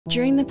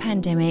During the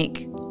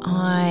pandemic,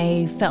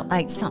 I felt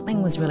like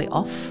something was really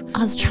off.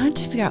 I was trying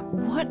to figure out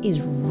what is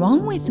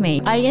wrong with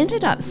me. I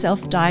ended up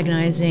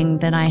self-diagnosing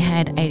that I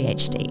had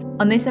ADHD.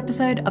 On this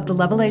episode of the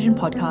Level Asian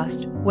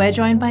podcast, we're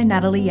joined by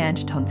Natalie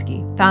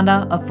Yan-Chatonsky,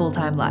 founder of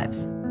Full-Time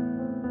Lives.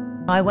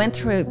 I went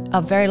through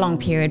a very long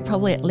period,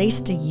 probably at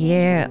least a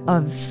year,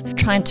 of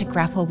trying to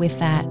grapple with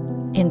that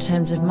in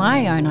terms of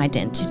my own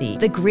identity.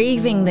 The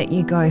grieving that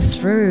you go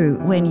through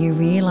when you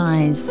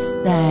realise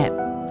that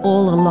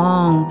all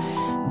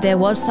along there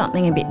was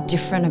something a bit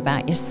different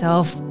about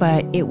yourself,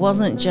 but it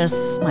wasn't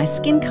just my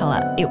skin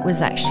colour. It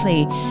was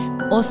actually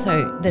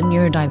also the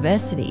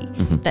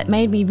neurodiversity that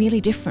made me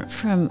really different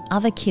from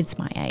other kids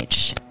my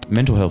age.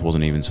 Mental health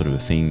wasn't even sort of a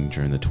thing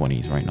during the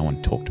 20s, right? No one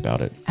talked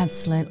about it.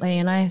 Absolutely.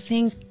 And I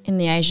think in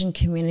the Asian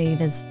community,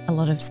 there's a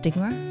lot of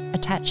stigma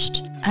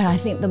attached. And I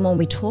think the more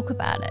we talk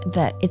about it,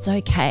 that it's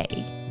okay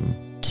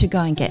to go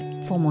and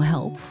get formal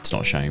help. It's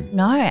not a shame.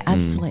 No,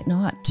 absolutely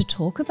not. To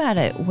talk about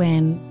it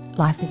when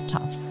life is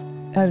tough.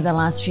 Over the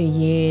last few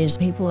years,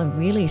 people have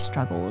really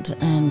struggled,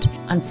 and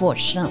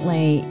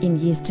unfortunately, in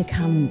years to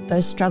come,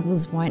 those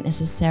struggles won't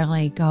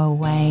necessarily go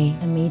away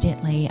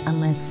immediately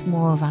unless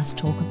more of us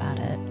talk about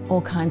it.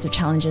 All kinds of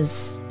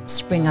challenges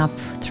spring up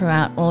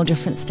throughout all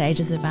different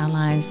stages of our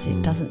lives.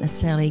 It doesn't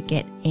necessarily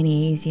get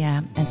any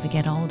easier as we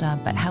get older,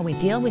 but how we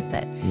deal with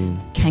it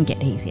can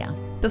get easier.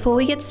 Before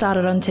we get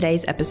started on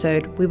today's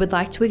episode, we would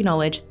like to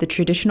acknowledge the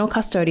traditional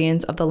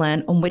custodians of the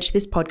land on which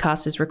this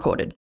podcast is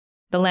recorded,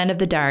 the land of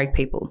the Darug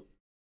people.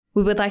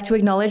 We would like to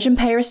acknowledge and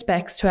pay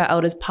respects to our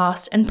elders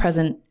past and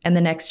present and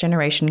the next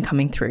generation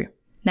coming through.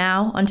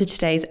 Now, onto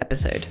today's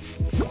episode.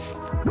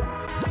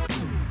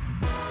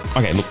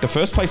 Okay, look, the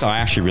first place I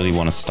actually really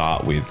want to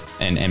start with,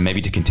 and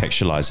maybe to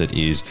contextualize it,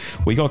 is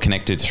we got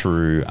connected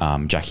through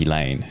Jackie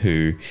Lane,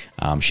 who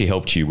she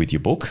helped you with your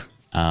book.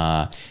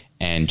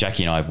 And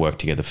Jackie and I have worked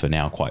together for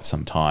now quite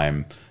some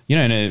time, you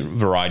know, in a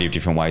variety of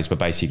different ways, but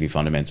basically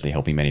fundamentally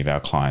helping many of our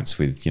clients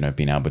with, you know,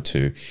 being able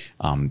to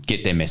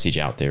get their message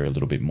out there a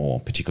little bit more,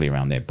 particularly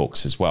around their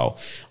books as well.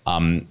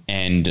 I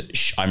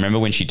remember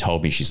when she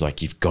told me, she's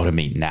like, "You've got to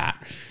meet Nat."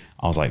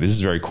 I was like, this is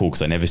very cool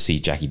because I never see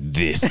Jackie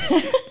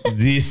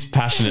this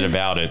passionate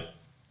about it.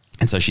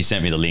 And so she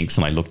sent me the links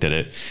and I looked at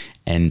it,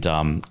 and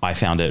I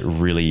found it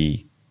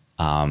really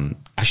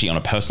actually on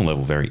a personal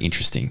level, very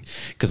interesting,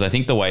 because I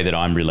think the way that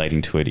I'm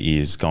relating to it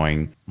is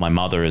my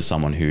mother is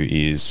someone who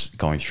is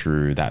going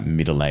through that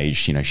middle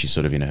age, you know, she's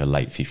sort of in her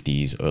late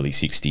 50s, early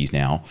 60s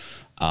now,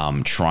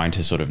 trying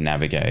to sort of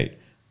navigate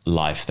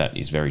life that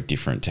is very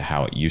different to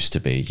how it used to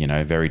be, you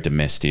know, very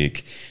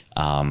domestic,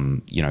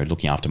 you know,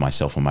 looking after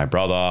myself and my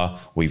brother.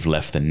 We've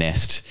left the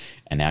nest,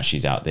 and now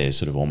she's out there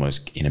sort of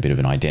almost in a bit of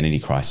an identity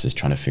crisis,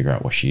 trying to figure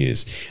out what she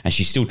is. And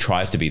she still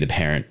tries to be the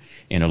parent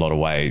in a lot of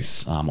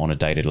ways, on a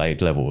day-to-day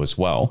level as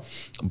well.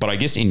 But I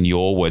guess in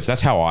your words,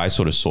 that's how I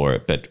sort of saw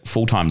it. But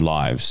Full-Time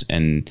Lives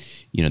and,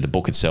 you know, the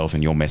book itself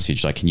and your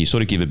message, like, can you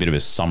sort of give a bit of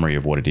a summary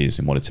of what it is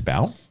and what it's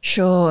about?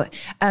 Sure.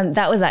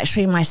 That was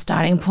actually my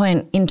starting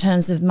point in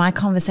terms of my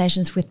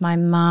conversations with my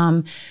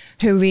mum,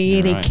 who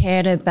really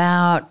cared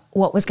about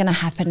what was going to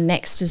happen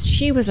next as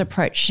she was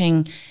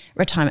approaching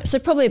retirement. So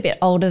probably a bit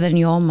older than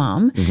your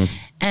mum.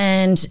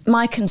 And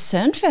my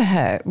concern for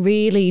her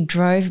really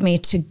drove me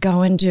to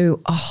go and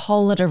do a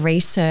whole lot of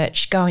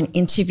research, go and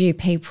interview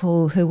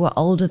people who were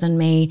older than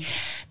me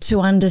to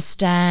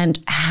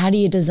understand, how do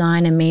you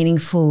design a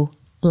meaningful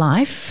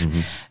life,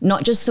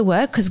 not just the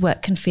work, because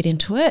work can fit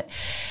into it.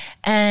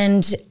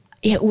 And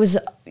it was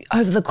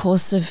over the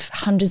course of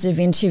hundreds of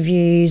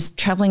interviews,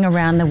 traveling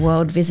around the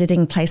world,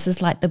 visiting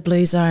places like the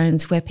Blue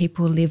Zones where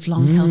people live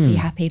long, healthy,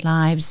 happy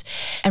lives,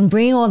 and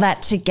bringing all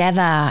that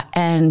together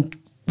and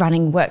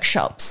running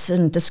workshops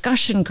and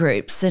discussion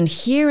groups and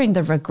hearing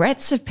the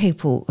regrets of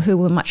people who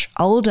were much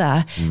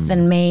older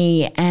than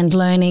me, and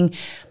learning,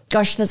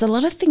 gosh, there's a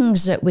lot of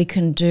things that we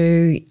can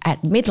do at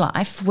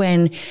midlife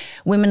when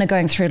women are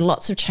going through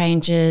lots of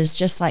changes,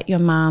 just like your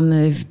mum,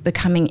 of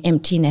becoming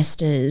empty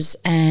nesters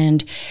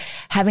and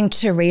having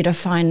to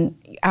redefine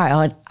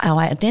our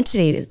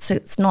identity.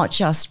 It's not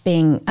just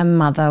being a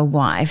mother,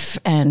 wife,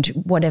 and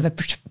whatever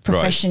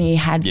profession you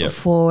had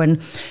before,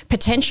 and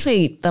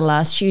potentially the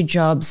last few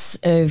jobs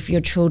of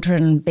your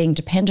children being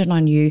dependent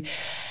on you.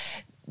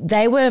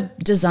 They were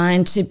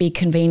designed to be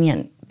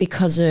convenient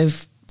because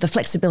of the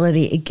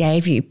flexibility it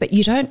gave you, but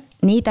you don't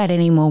need that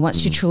anymore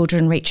once your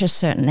children reach a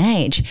certain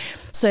age.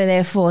 So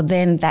therefore,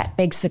 then that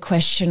begs the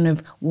question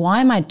of,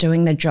 why am I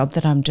doing the job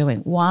that I'm doing?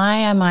 Why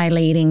am I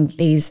leading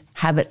these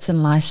habits and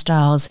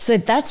lifestyles? So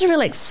that's a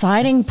really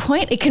exciting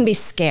point. It can be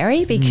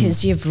scary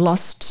because you've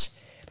lost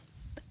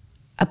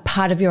a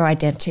part of your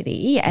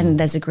identity, and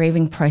there's a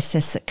grieving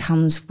process that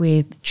comes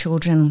with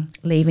children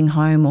leaving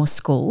home or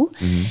school.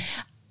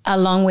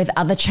 Along with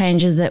other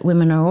changes that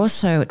women are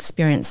also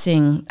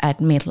experiencing at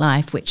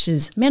midlife, which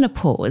is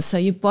menopause. So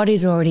your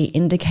body's already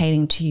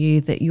indicating to you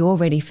that you're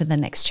ready for the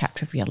next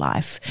chapter of your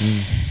life.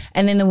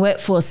 And then the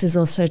workforce is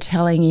also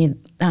telling you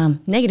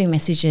negative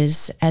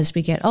messages. As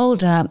we get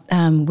older,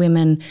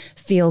 women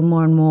feel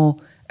more and more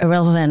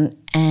irrelevant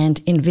and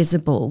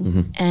invisible.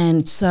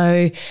 And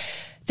so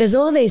there's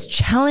all these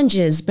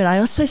challenges, but I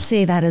also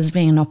see that as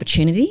being an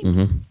opportunity.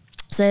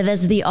 So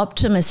there's the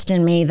optimist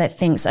in me that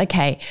thinks,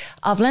 okay,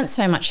 I've learned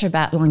so much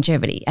about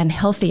longevity and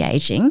healthy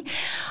aging.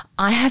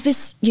 I have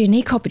this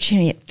unique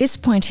opportunity at this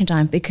point in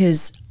time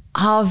because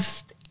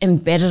I've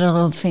embedded a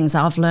lot of things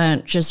I've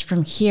learned just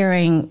from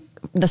hearing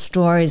the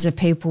stories of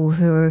people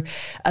who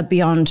are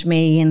beyond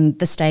me in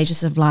the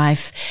stages of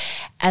life,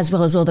 as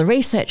well as all the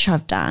research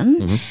I've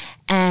done.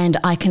 And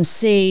I can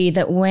see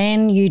that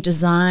when you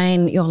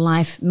design your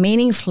life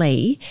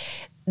meaningfully,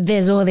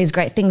 there's all these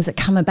great things that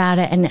come about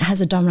it, and it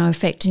has a domino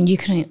effect and you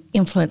can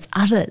influence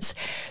others.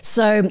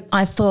 So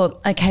I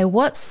thought, okay,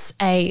 what's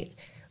a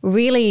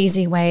really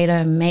easy way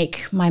to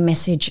make my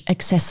message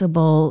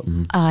accessible?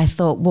 I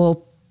thought,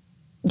 well,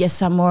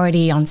 yes, I'm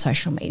already on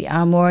social media.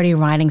 I'm already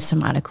writing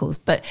some articles,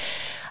 but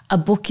a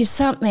book is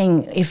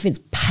something, if it's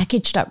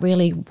packaged up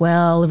really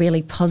well,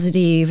 really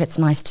positive, it's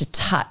nice to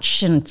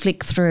touch and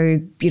flick through,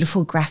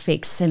 beautiful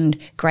graphics and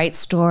great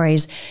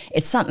stories.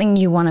 It's something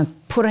you want to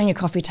put on your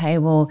coffee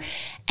table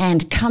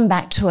and come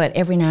back to it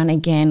every now and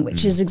again,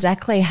 which is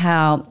exactly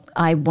how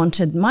I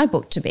wanted my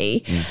book to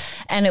be.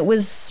 And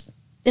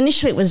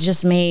initially it was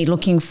just me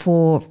looking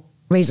for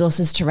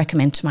resources to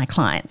recommend to my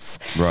clients.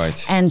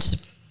 Right.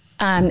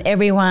 And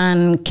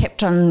everyone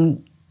kept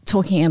on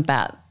talking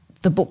about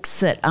the books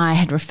that I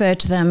had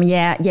referred to them.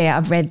 Yeah,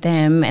 I've read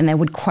them, and they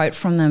would quote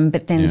from them,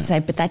 but then say,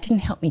 but that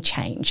didn't help me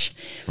change.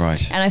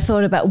 Right. And I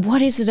thought about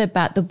what is it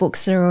about the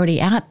books that are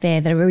already out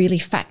there that are really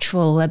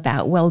factual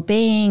about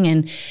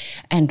well-being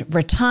and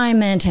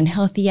retirement and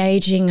healthy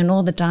aging and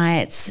all the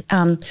diets.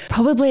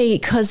 Probably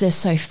because they're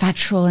so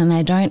factual and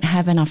they don't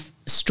have enough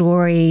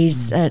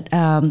stories that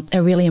are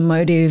really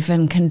emotive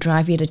and can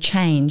drive you to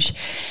change,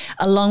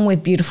 along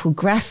with beautiful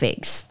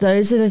graphics.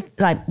 Those are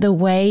the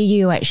way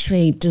you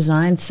actually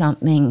design something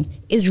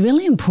is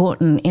really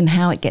important in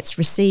how it gets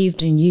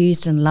received and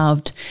used and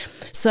loved.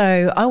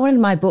 So I wanted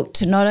my book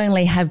to not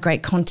only have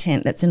great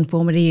content that's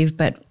informative,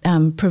 but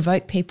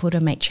provoke people to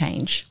make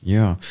change.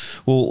 Yeah.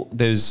 Well,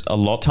 there's a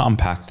lot to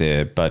unpack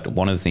there, but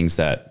one of the things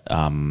that,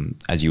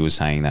 as you were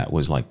saying, that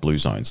was like blue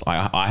zones.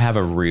 I have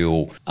a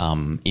real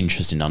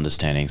interest in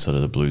understanding sort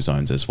of the blue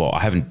zones as well. I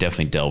haven't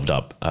definitely delved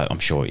up, I'm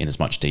sure, in as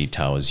much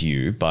detail as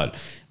you, but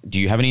do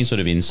you have any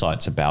sort of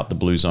insights about the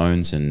blue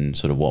zones and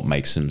sort of what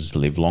makes them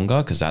live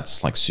longer? Because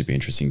that's like super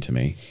interesting to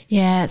me.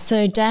 Yeah.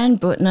 So Dan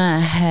Buettner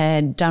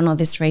had done all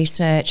this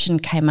research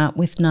and came up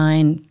with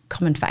 9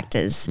 common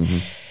factors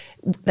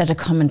that are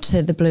common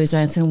to the blue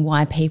zones and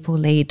why people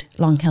lead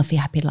long, healthy,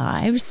 happy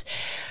lives.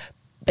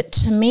 But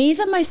to me,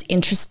 the most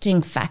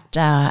interesting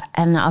factor,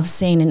 and I've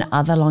seen in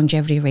other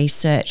longevity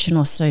research and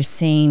also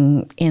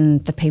seen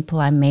in the people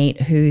I meet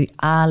who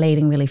are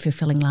leading really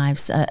fulfilling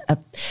lives,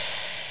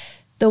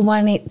 the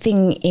one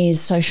thing is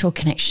social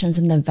connections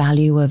and the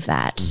value of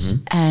that.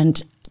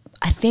 And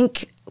I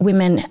think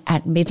women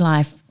at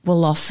midlife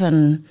will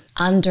often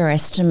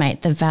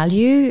underestimate the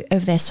value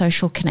of their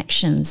social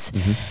connections.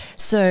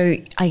 So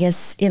I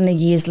guess in the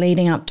years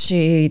leading up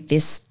to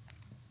this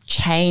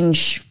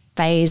change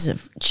phase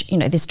of,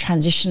 this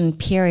transition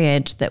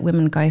period that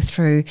women go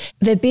through,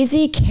 they're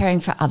busy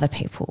caring for other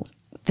people.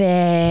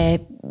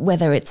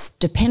 Whether it's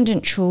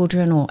dependent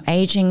children or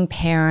aging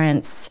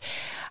parents,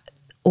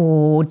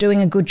 or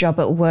doing a good job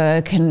at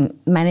work and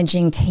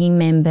managing team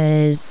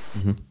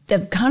members,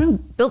 they've kind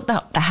of built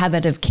up the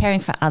habit of caring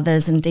for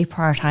others and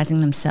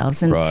deprioritizing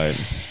themselves. And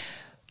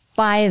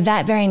by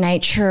that very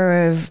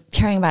nature of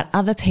caring about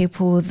other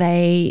people,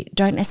 they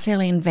don't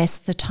necessarily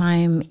invest the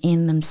time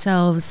in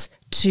themselves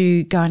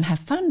to go and have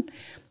fun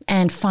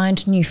and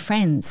find new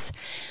friends.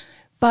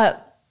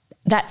 But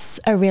that's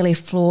a really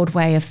flawed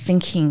way of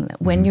thinking,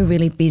 that when you're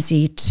really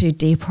busy, to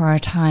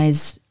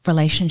deprioritize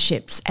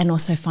relationships and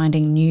also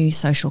finding new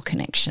social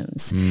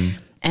connections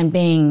and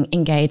being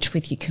engaged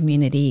with your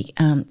community.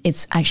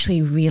 It's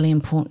actually really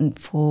important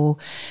for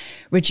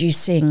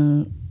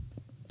reducing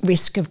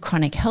risk of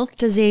chronic health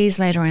disease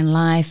later in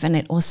life, and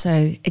it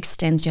also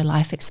extends your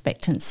life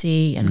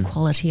expectancy and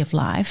quality of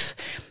life,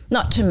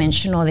 not to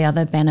mention all the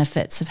other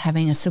benefits of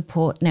having a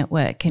support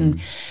network and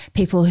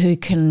people who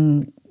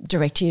can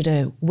direct you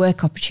to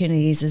work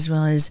opportunities as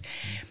well as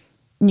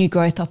new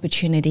growth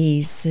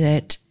opportunities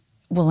that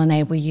will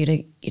enable you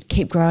to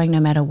keep growing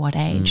no matter what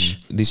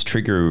age. This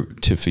trigger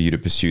for you to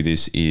pursue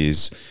this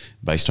is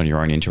based on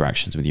your own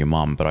interactions with your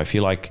mum. But I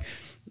feel like,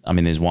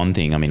 there's one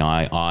thing.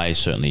 I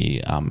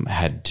certainly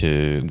had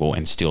to,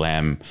 and still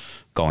am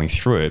going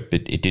through it,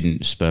 but it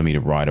didn't spur me to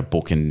write a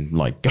book and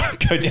like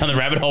go down the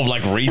rabbit hole,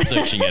 like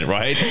researching it,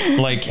 right?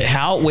 Like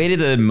where did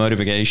the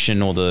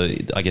motivation or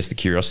the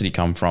curiosity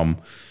come from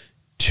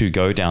to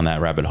go down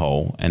that rabbit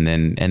hole and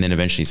then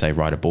eventually say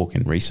write a book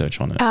and research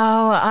on it?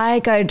 Oh, I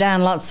go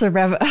down lots of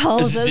rabbit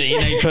holes. It's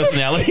an innate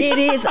personality. It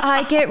is.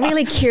 I get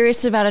really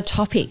curious about a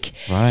topic.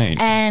 Right.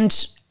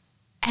 And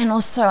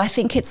also I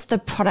think it's the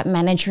product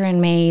manager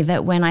in me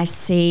that when I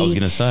see... I was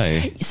going to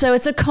say. So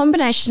it's a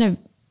combination of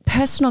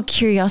personal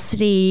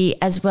curiosity,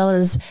 as well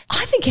as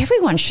I think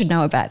everyone should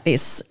know about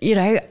this. You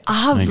know,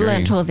 I've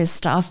learned all this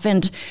stuff,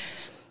 and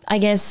I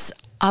guess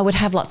I would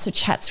have lots of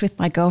chats with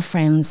my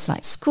girlfriends,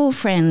 like school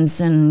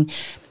friends and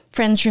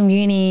friends from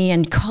uni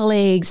and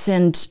colleagues,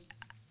 and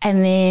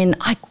then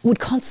I would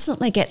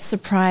constantly get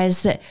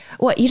surprised that,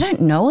 what, you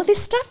don't know all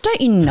this stuff? Don't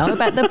you know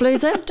about the blue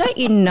zones? Don't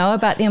you know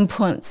about the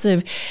importance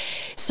of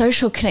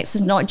social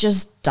connections, not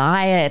just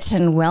diet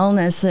and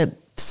wellness?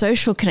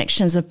 Social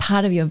connections are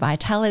part of your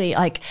vitality.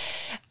 Like,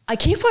 I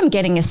keep on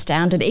getting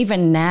astounded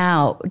even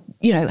now,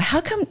 you know,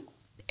 how come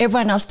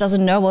everyone else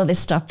doesn't know all this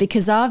stuff?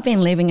 Because I've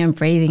been living and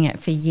breathing it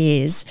for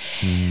years.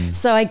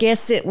 So I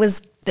guess it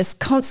was this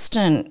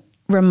constant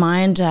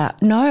reminder,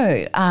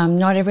 no,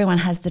 not everyone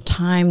has the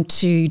time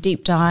to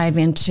deep dive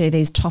into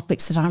these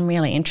topics that I'm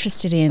really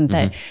interested in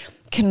that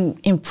can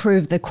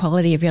improve the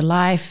quality of your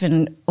life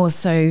and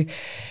also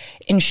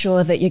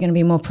ensure that you're going to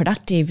be more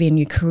productive in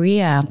your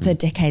career for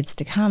decades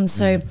to come.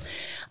 So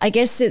I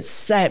guess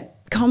it's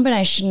that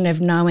combination of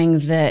knowing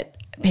that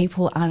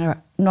people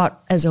are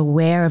not as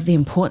aware of the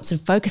importance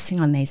of focusing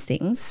on these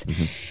things.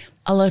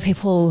 A lot of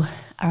people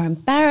are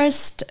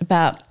embarrassed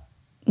about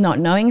not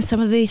knowing some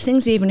of these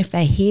things, even if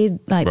they hear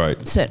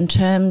certain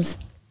terms.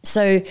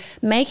 So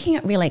making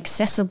it really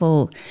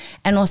accessible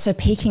and also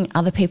piquing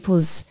other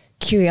people's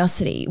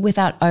curiosity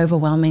without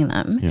overwhelming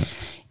them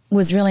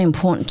was really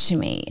important to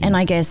me. And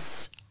I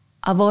guess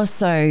I've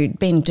also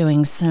been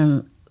doing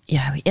some, you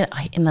know,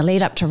 in the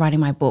lead up to writing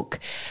my book,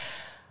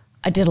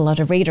 I did a lot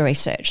of reader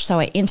research. So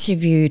I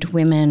interviewed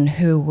women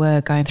who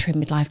were going through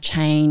midlife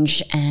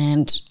change,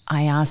 and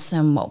I asked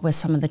them what were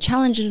some of the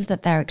challenges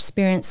that they're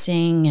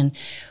experiencing, and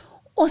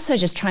also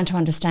just trying to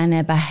understand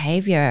their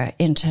behaviour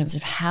in terms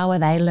of how are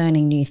they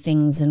learning new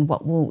things and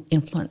what will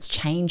influence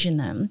change in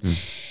them.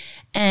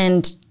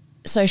 And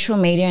social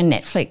media and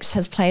Netflix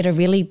has played a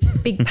really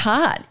big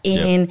part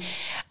in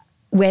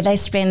where they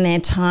spend their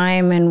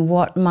time and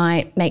what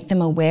might make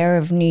them aware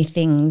of new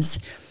things.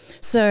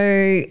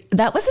 So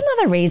that was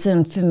another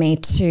reason for me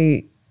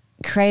to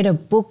create a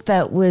book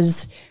that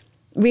was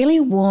really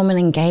warm and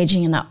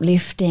engaging and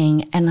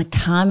uplifting and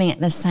calming at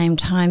the same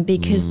time,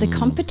 because the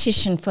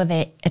competition for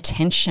their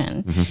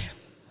attention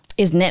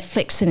is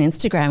Netflix and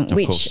Instagram,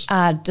 which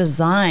are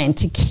designed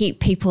to keep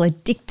people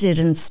addicted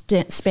and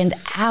spend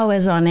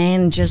hours on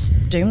end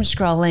just doom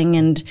scrolling.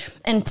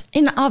 And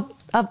you know,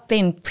 I've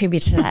been privy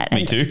to that.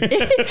 Me too.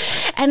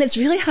 And it's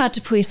really hard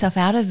to pull yourself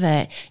out of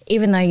it,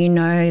 even though you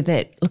know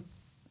that,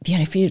 you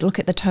know, if you look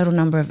at the total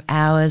number of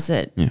hours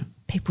that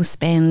people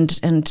spend,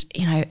 and,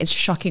 you know, it's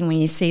shocking when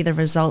you see the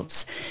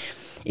results.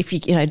 If you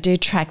do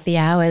track the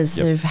hours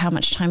of how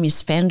much time you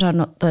spend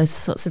on those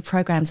sorts of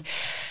programs.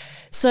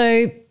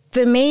 So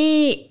for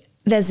me,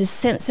 there's a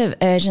sense of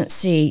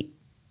urgency.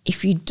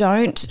 If you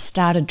don't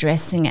start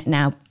addressing it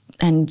now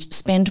and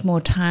spend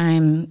more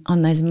time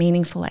on those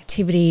meaningful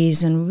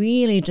activities and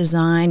really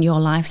design your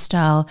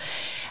lifestyle,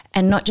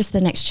 and not just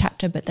the next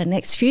chapter, but the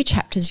next few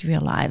chapters of your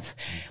life.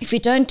 If you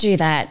don't do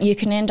that, you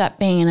can end up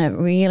being in a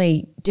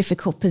really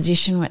difficult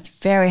position where it's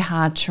very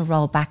hard to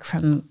roll back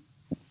from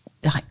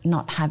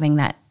not having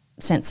that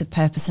sense of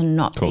purpose and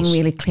not being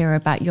really clear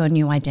about your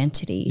new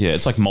identity. Yeah,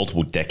 it's like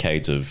multiple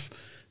decades of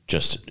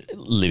just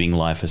living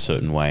life a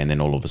certain way, and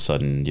then all of a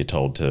sudden you're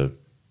told to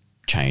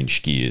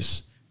change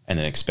gears and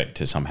then expect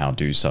to somehow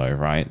do so,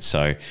 right?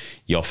 So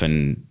you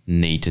often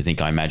need to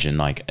think, I imagine,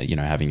 like, you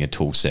know, having a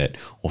tool set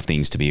or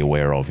things to be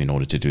aware of in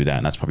order to do that.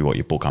 And that's probably what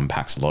your book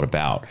unpacks a lot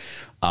about.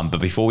 But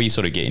before we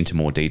sort of get into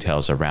more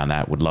details around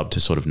that, would love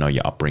to sort of know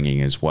your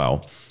upbringing as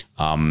well.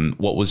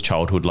 What was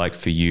childhood like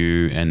for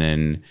you? And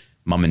then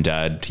mum and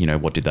dad, you know,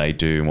 what did they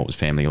do and what was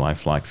family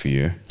life like for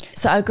you?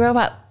 So I grew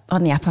up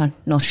on the upper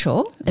North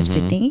Shore of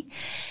Sydney,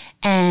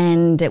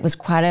 and it was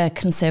quite a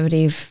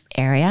conservative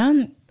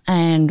area.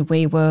 And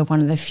we were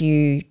one of the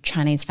few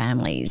Chinese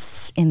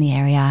families in the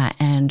area,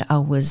 and I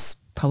was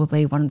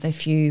probably one of the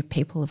few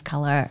people of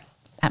colour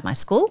at my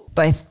school,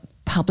 both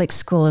public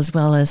school as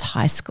well as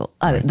high school,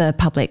 the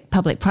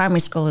public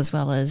primary school as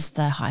well as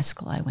the high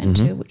school I went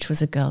to, which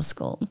was a girls'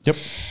 school.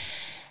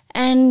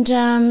 And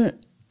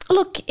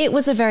look, it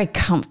was a very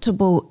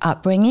comfortable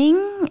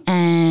upbringing,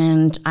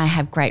 and I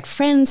have great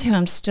friends who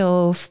I'm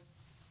still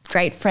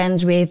great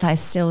friends with, I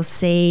still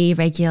see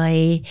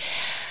regularly.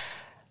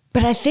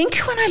 But I think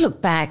when I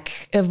look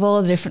back of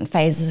all the different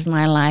phases of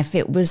my life,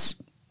 it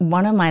was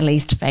one of my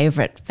least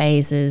favourite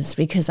phases,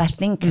 because I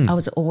think I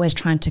was always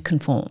trying to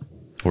conform.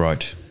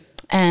 Right.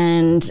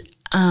 And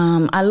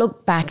I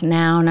look back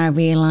now and I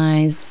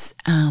realise,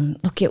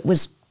 look, it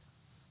was,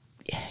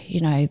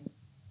 you know,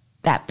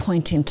 that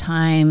point in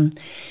time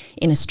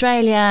in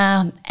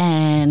Australia,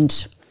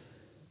 and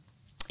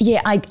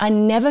yeah, I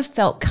never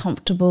felt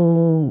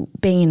comfortable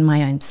being in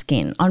my own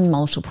skin on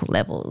multiple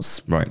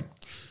levels. Right.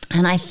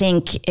 And I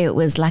think it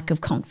was lack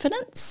of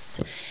confidence.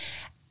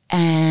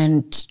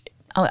 And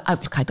I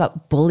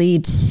got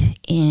bullied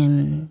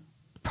in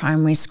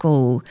primary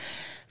school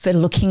for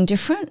looking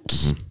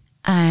different.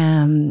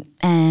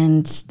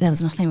 and there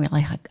was nothing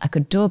really I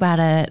could do about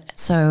it.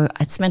 So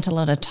I'd spent a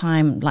lot of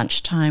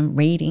lunchtime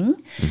reading.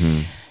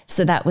 Mm-hmm.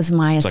 So that was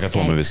my escape. It's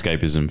like a form of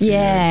escapism for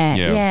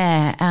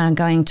you.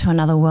 Going to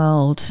another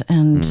world.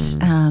 And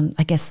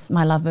I guess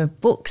my love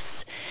of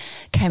books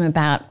came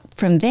about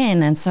from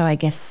then. And so I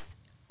guess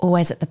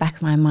always at the back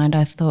of my mind,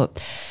 I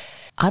thought,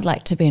 I'd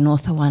like to be an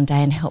author one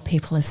day and help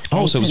people escape.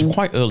 Oh, so it was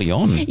quite early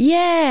on.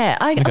 Yeah.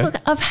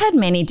 I've had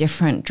many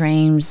different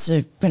dreams,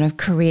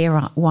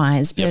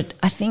 career-wise, but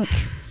I think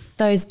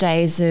those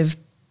days of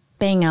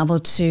being able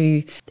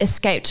to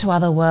escape to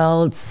other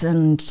worlds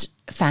and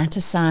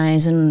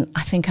fantasize, and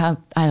I think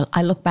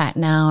I look back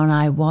now and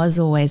I was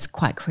always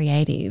quite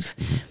creative.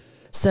 Mm-hmm.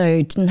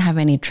 So didn't have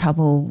any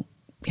trouble,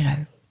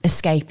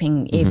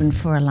 escaping even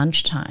for a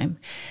lunchtime,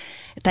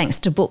 thanks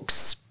to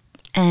books.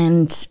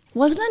 And it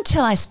wasn't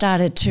until I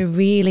started to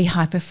really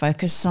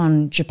hyper-focus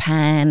on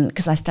Japan,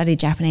 because I studied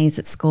Japanese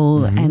at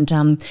school and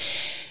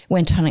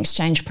went on an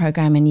exchange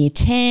program in year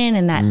 10,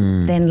 and that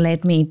then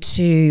led me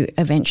to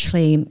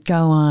eventually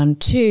go on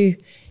 2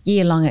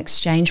 year-long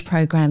exchange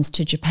programs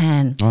to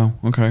Japan. Oh,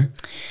 okay.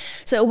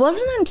 So it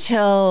wasn't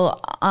until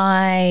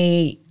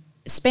I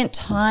spent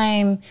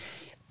time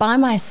by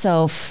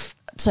myself,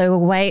 so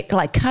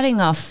cutting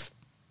off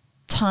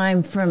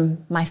time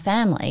from my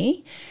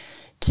family,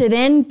 to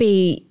then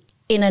be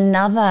in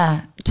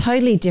another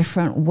totally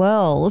different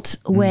world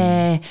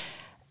where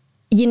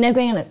you're never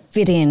going to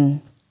fit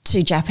in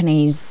to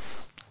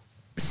Japanese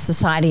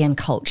society and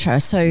culture.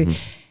 So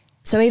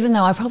even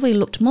though I probably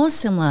looked more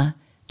similar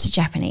to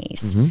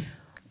Japanese,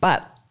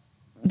 but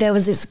there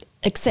was this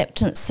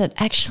acceptance that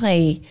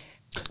actually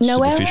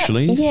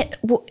superficially?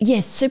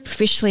 Yes,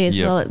 superficially as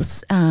well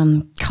as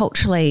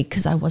culturally,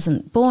 because I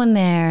wasn't born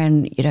there,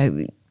 and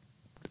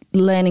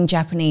learning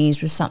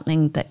Japanese was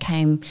something that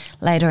came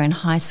later in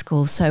high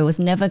school, so I was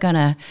never going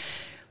to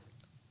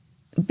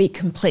be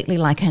completely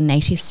like a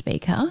native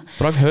speaker.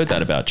 But I've heard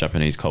that about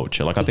Japanese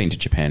culture. Like, I've been to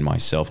Japan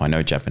myself. I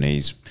know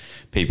Japanese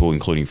people,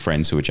 including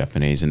friends who are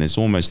Japanese, and there's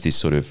almost this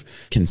sort of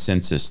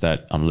consensus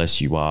that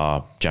unless you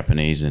are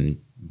Japanese and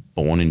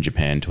born in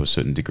Japan to a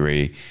certain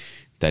degree,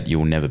 that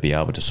you'll never be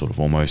able to sort of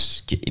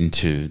almost get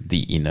into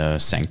the inner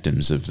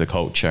sanctums of the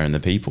culture and the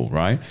people,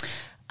 right?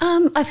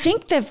 I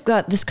think they've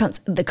got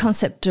the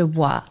concept of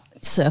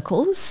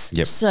circles.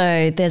 Yep.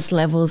 So there's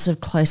levels of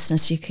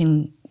closeness you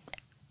can,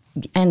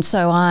 and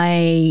so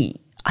I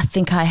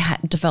think I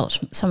had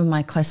developed some of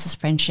my closest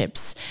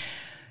friendships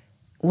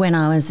when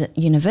I was at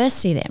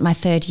university there, my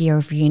third year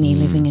of uni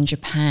living in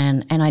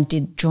Japan, and I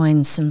did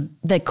join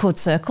they're called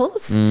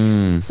circles.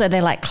 So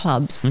they're like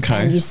clubs.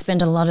 Okay. And you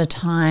spend a lot of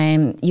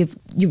time, you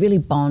really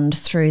bond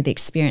through the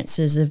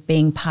experiences of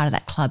being part of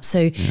that club.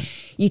 So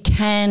you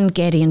can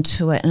get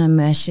into it and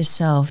immerse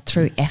yourself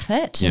through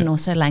effort, and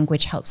also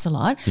language helps a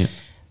lot.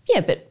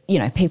 Yeah, but,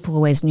 people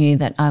always knew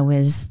that I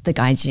was the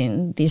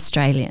gaijin, the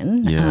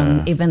Australian,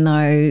 even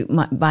though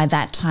by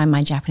that time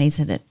my Japanese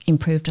had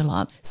improved a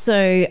lot.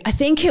 So I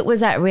think it was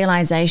that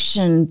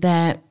realisation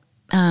that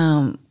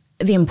the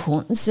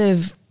importance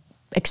of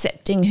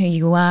accepting who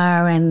you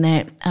are, and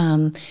that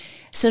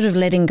sort of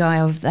letting go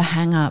of the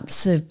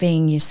hang-ups of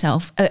being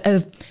yourself,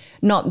 of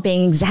not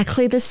being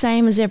exactly the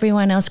same as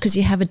everyone else because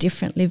you have a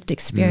different lived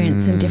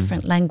experience and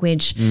different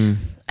language.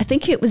 I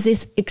think it was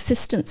this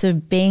existence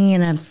of being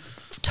in a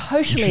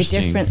totally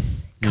different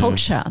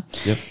culture,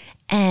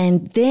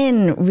 and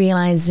then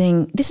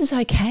realizing this is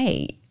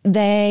okay.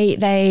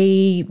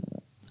 They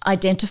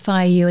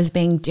identify you as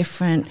being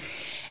different,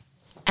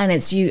 and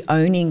it's you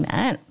owning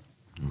that.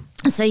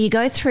 So you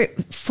go through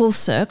full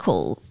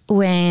circle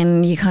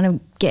when you kind of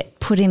get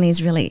put in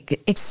these really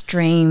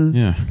extreme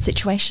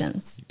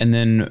situations. And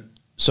then,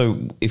 so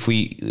if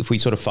we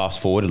sort of fast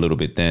forward a little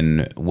bit,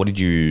 then what did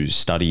you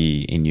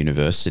study in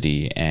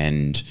university?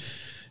 And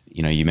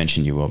you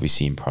mentioned you were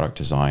obviously in product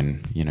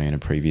design, in a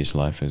previous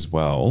life as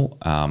well.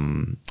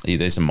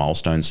 There's some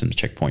milestones, some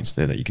checkpoints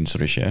there that you can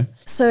sort of share.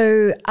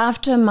 So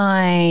after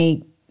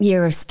my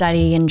year of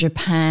study in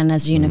Japan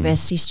as a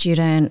university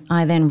student,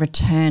 I then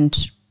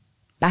returned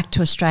back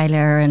to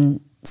Australia and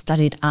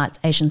studied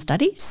Asian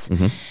studies.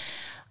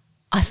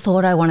 I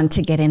thought I wanted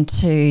to get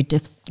into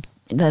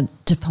the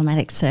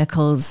diplomatic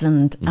circles,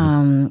 and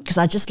because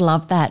I just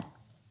love that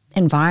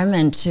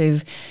environment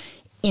of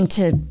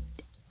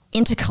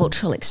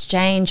intercultural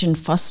exchange and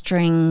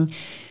fostering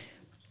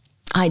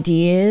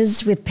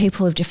ideas with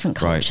people of different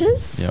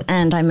cultures. Right. Yep.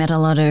 And I met a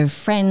lot of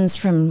friends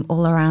from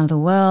all around the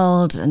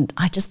world, and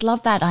I just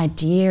love that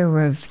idea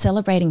of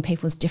celebrating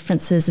people's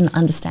differences and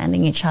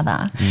understanding each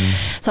other.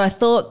 So I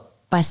thought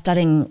by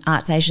studying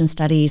Asian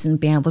studies and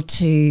being able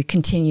to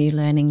continue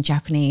learning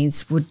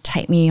Japanese would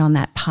take me on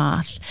that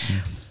path.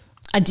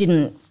 I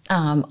didn't.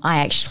 I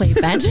actually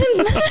abandoned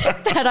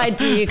that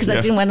idea because I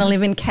didn't want to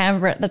live in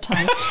Canberra at the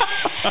time.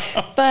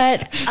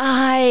 But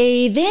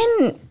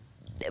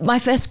my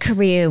first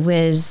career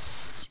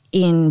was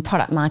in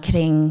product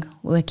marketing,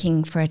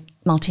 working for a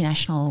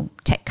multinational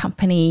tech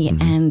company,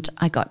 and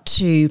I got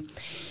to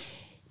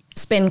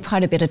spend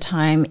quite a bit of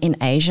time in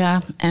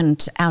Asia,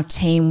 and our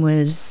team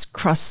was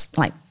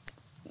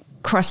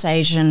cross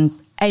Asia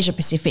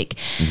Pacific.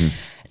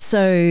 So,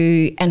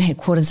 and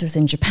headquarters was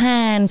in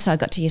Japan. So I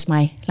got to use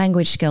my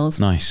language skills.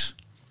 Nice.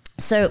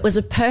 So it was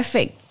a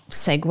perfect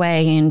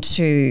segue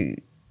into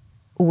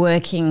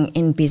working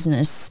in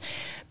business,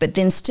 but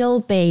then still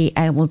be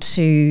able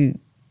to,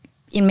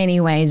 in many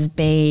ways,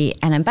 be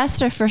an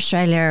ambassador for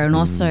Australia, and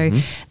also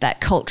that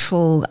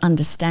cultural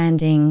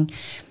understanding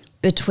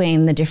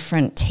between the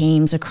different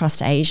teams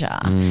across Asia,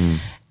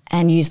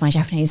 and use my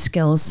Japanese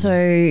skills.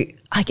 So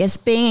I guess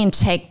being in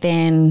tech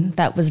then,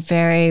 that was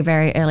very,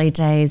 very early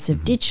days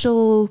of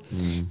digital.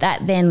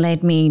 That then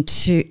led me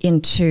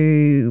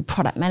into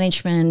product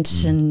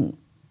management and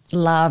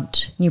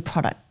loved new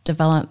product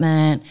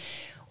development.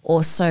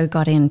 Also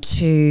got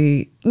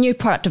into new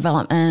product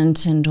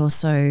development, and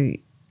also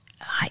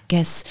I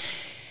guess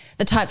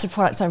the types of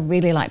products I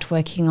really liked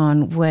working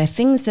on were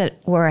things that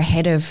were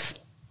ahead of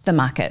the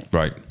market.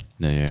 Right.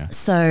 Yeah.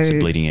 So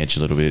bleeding edge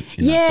a little bit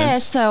in that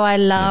sense. So I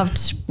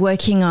loved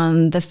working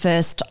on the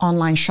first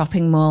online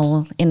shopping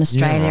mall in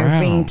Australia,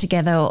 bringing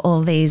together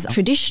all these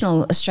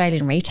traditional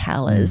Australian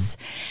retailers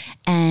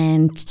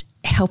and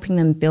helping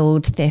them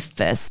build their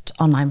first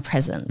online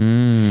presence.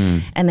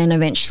 And then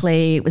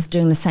eventually it was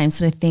doing the same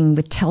sort of thing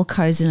with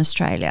telcos in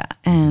Australia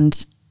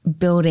and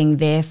building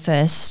their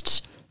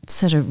first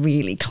sort of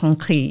really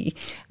clunky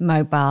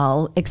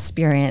mobile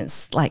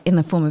experience, like in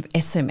the form of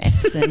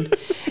SMS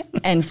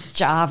and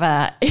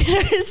Java.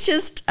 It's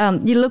just,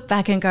 you look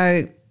back and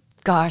go,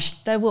 gosh,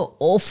 they were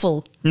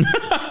awful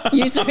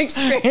user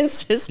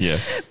experiences. Yeah.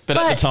 But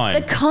at the time,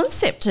 the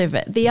concept of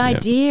it, the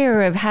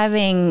idea of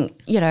having,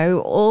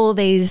 all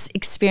these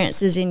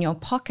experiences in your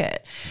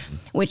pocket,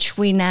 which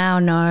we now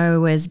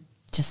know as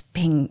just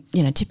being,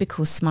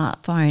 typical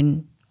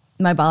smartphone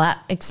mobile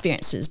app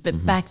experiences.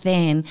 But back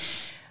then,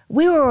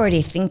 we were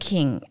already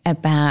thinking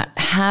about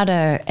how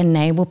to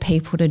enable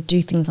people to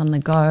do things on the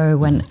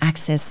go and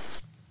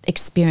access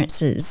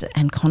experiences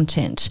and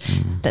content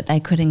that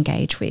they could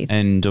engage with.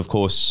 And of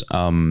course,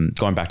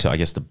 going back to, I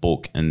guess, the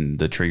book and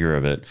the trigger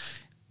of it,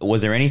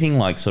 was there anything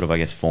like sort of, I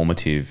guess,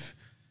 formative?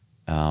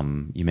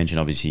 You mentioned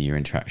obviously your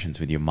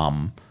interactions with your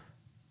mum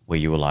where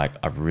you were like,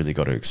 I've really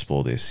got to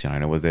explore this.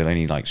 Was there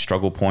any like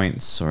struggle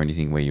points or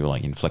anything where you were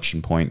like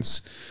inflection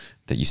points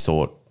that you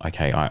thought,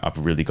 okay, I've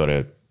really got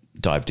to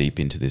dive deep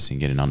into this and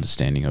get an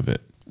understanding of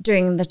it?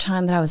 During the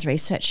time that I was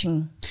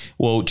researching?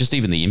 Well, just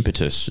even the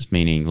impetus,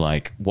 meaning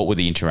like what were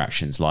the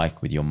interactions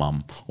like with your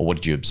mum, or what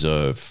did you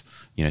observe,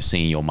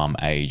 seeing your mum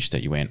age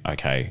that you went,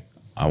 okay,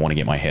 I want to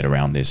get my head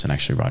around this and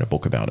actually write a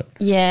book about it?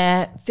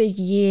 Yeah, for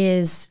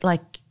years,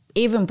 like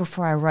even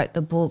before I wrote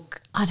the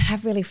book, I'd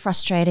have really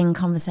frustrating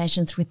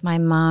conversations with my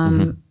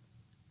mum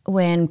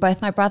when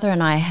both my brother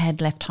and I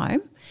had left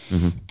home.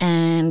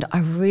 And I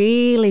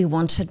really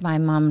wanted my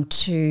mum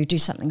to do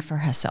something for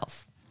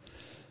herself.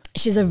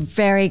 She's a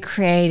very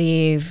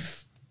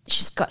creative,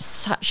 she's got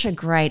such a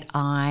great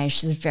eye,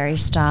 she's very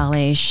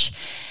stylish.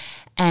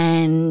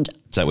 And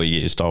is that where you get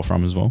your style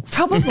from as well?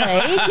 Probably,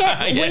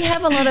 yeah. We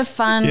have a lot of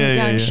fun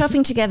going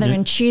shopping together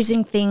and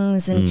choosing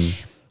things, and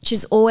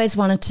she's always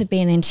wanted to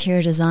be an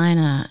interior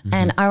designer.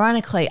 And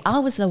ironically, I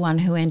was the one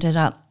who ended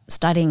up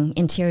studying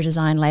interior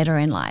design later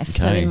in life. Okay.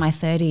 So in my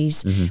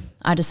 30s,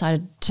 I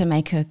decided to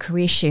make a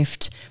career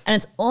shift. And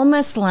it's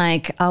almost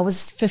like I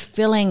was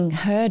fulfilling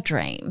her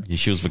dream. Yeah,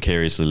 she was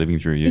vicariously living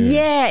through you.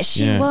 Yeah,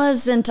 she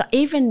was. And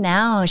even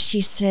now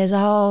she says,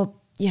 oh,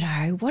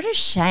 what a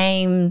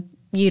shame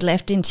you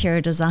left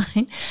interior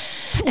design.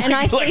 And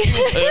I think it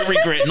was her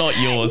regret, not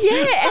yours.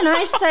 Yeah, and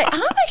I say,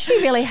 I'm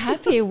actually really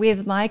happy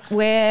with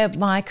where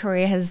my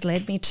career has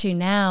led me to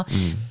now.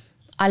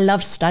 I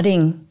love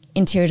studying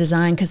interior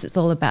design because it's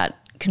all about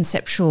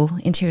conceptual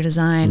interior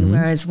design,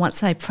 whereas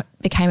once I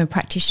became a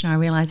practitioner, I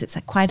realised it's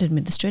quite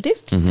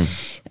administrative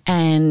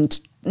and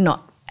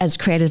not as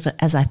creative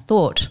as I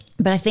thought.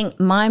 But I think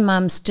my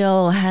mum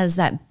still has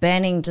that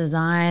burning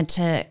desire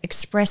to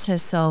express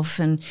herself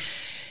and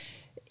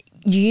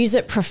use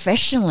it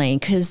professionally,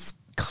 because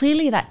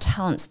clearly that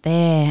talent's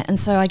there. And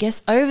so I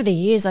guess over the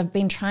years I've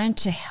been trying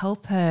to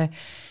help her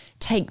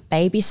take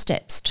baby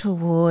steps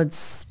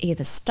towards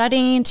either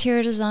studying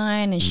interior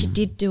design, and she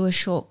did do a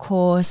short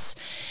course,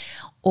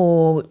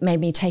 or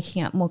maybe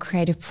taking up more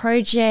creative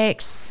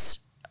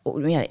projects, or,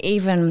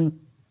 even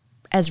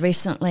as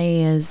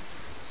recently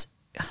as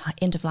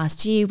end of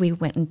last year, we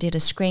went and did a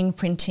screen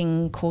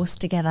printing course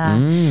together.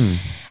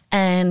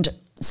 And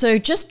so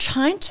just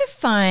trying to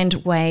find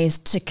ways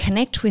to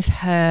connect with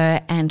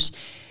her and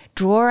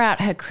draw out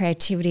her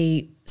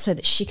creativity so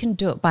that she can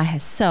do it by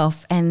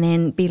herself and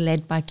then be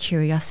led by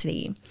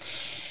curiosity.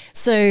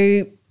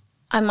 So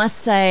I must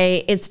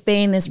say it's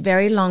been this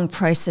very long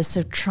process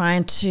of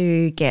trying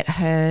to get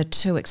her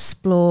to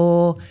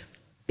explore,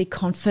 be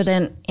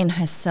confident in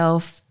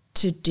herself,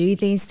 to do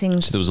these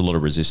things. So there was a lot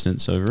of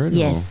resistance over it?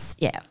 Yes,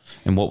 yeah.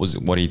 And what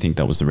do you think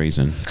that was the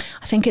reason?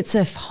 I think it's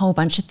a whole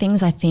bunch of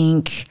things. I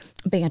think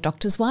being a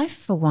doctor's wife,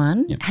 for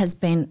one, has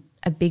been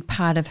a big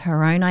part of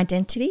her own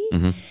identity,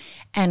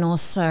 and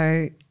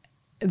also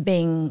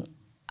being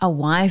a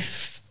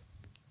wife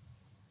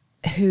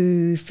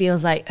who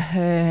feels like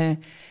her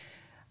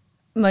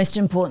most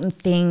important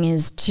thing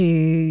is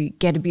to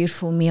get a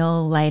beautiful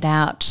meal laid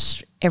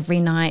out every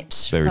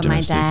night Very for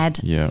domestic. my dad.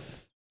 Yeah.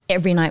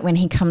 Every night when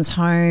he comes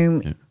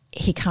home,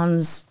 he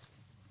comes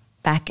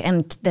back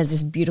and there's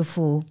this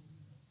beautiful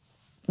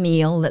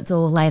meal that's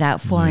all laid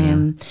out for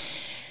him.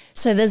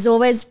 So there's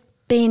always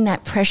been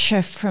that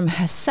pressure from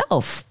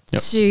herself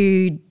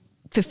to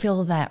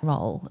fulfill that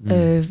role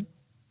of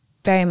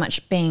very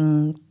much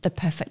being the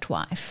perfect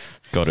wife.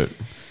 Got it.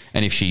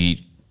 And if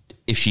she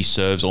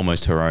serves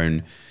almost her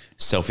own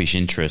selfish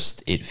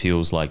interest, it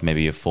feels like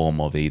maybe a form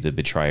of either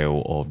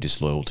betrayal or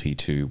disloyalty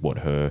to what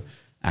her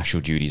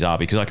actual duties are.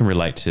 Because I can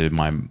relate to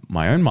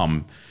my own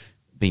mum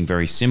being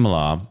very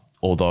similar,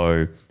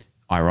 although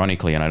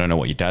ironically, and I don't know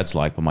what your dad's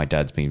like, but my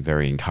dad's been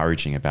very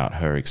encouraging about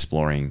her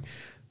exploring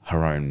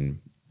her own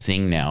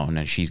thing now. And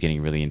then she's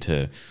getting really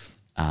into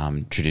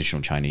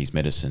traditional Chinese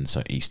medicine,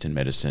 so Eastern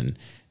medicine,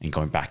 and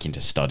going back into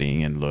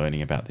studying and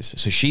learning about this.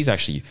 So she's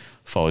actually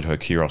followed her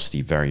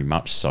curiosity very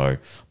much so.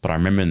 But I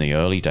remember in the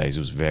early days, it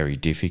was very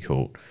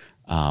difficult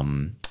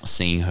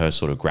seeing her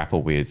sort of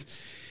grapple with,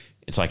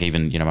 it's like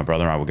even, my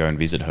brother and I would go and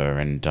visit her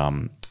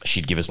and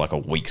she'd give us like a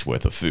week's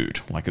worth of food.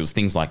 Like it was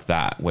things like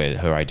that where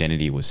her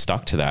identity was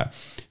stuck to that.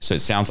 So it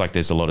sounds like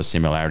there's a lot of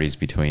similarities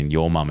between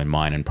your mum and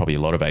mine, and probably a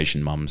lot of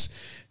Asian mums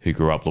who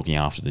grew up looking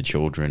after the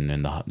children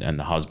and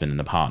the husband and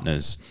the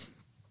partners,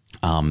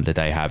 that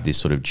they have this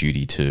sort of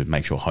duty to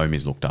make sure home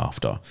is looked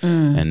after.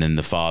 And then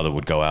the father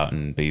would go out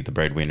and be the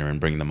breadwinner and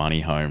bring the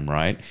money home,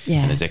 right?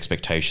 Yeah. And there's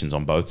expectations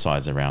on both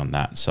sides around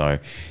that. So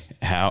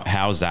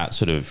how's that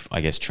sort of,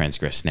 I guess,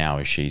 transgressed now?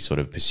 Is she sort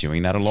of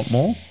pursuing that a lot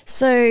more?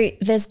 So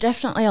there's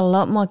definitely a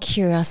lot more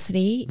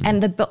curiosity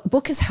and the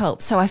book has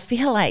helped. So I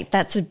feel like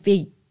that's a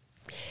big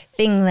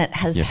thing that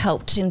has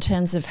helped in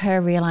terms of her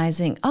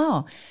realising,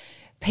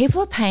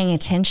 people are paying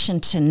attention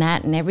to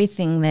Nat and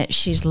everything that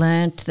she's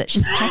learned, that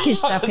she's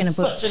packaged up in a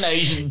book. Such an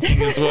Asian thing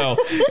as well.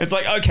 It's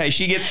like, okay,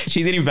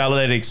 she's getting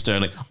validated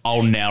externally.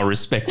 I'll now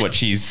respect what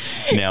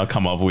she's now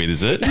come up with,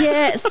 is it?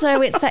 Yeah,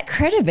 so it's that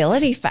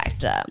credibility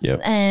factor.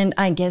 Yep. And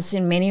I guess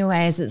in many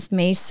ways it's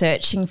me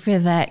searching for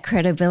that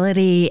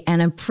credibility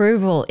and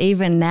approval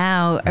even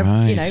now,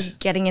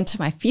 getting into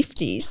my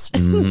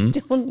 50s,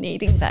 still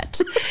needing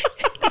that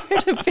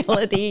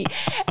credibility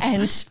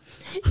and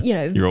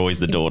you're always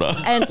the daughter.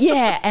 And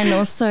and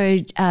also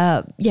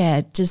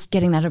just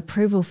getting that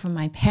approval from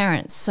my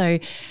parents. So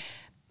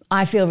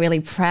I feel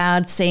really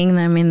proud seeing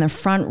them in the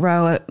front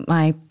row at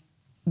my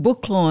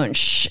book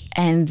launch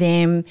and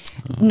them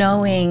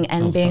knowing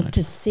and being able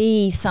to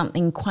see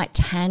something quite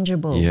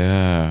tangible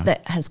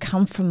that has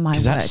come from my work.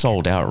 Because that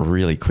sold out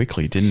really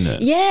quickly, didn't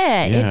it?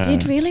 Yeah, it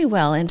did really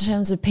well in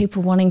terms of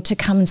people wanting to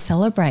come and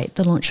celebrate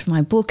the launch of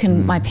my book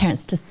and my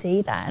parents to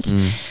see that.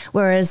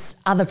 Whereas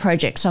other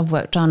projects I've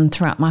worked on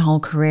throughout my whole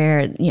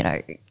career,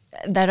 they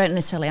don't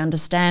necessarily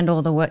understand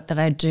all the work that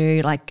I do.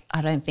 Like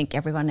I don't think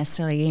everyone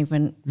necessarily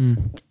even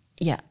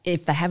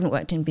if they haven't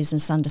worked in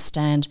business,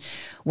 understand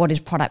what is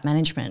product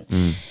management.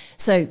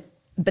 So,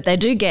 but they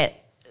do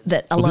get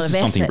that a lot of effort. This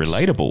is something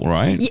relatable,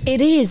 right?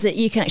 It is, that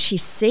you can actually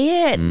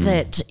see it,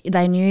 that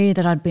they knew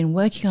that I'd been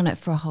working on it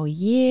for a whole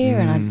year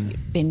and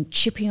I'd been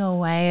chipping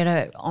away at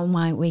it on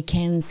my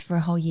weekends for a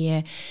whole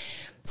year.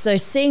 So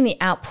seeing the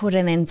output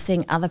and then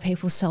seeing other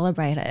people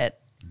celebrate it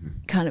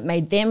kind of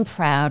made them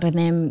proud. And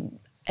then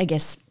I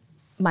guess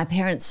my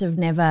parents have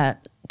never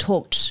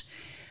talked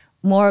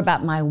more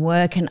about my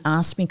work and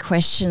asked me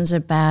questions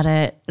about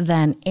it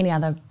than any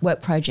other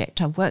work project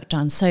I've worked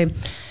on. So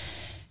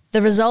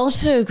the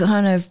result of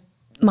kind of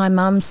my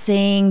mum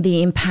seeing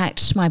the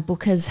impact my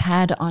book has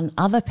had on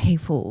other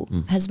people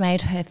has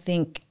made her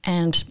think,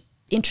 and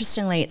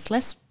interestingly, it's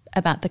less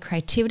about the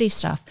creativity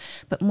stuff,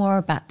 but more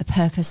about the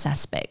purpose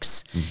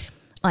aspects,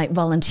 like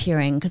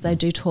volunteering, because I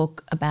do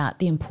talk about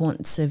the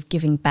importance of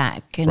giving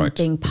back and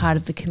being part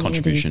of the community.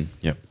 Contribution,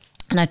 yep.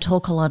 And I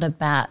talk a lot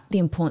about the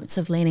importance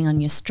of leaning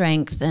on your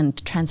strength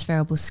and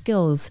transferable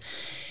skills.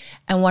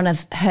 And one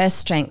of her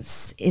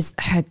strengths is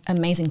her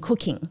amazing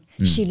cooking.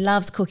 She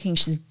loves cooking.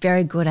 She's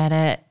very good at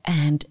it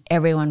and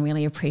everyone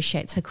really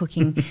appreciates her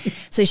cooking.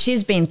 So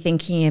she's been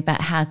thinking about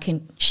how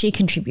can she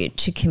contribute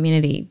to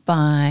community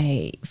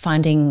by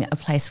finding a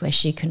place where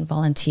she can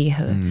volunteer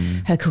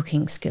her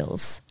cooking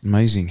skills.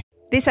 Amazing.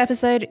 This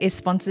episode is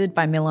sponsored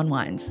by Mill on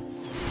Wines.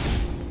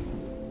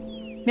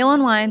 Mill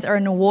on Wines are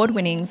an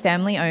award-winning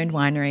family-owned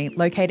winery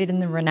located in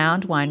the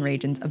renowned wine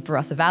regions of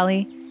Barossa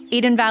Valley,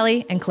 Eden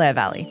Valley and Clare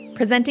Valley,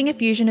 presenting a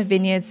fusion of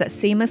vineyards that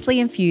seamlessly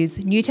infuse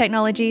new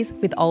technologies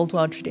with old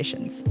world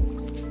traditions.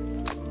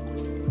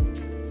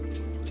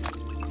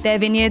 Their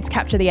vineyards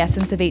capture the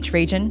essence of each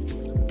region,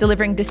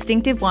 delivering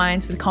distinctive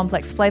wines with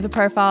complex flavour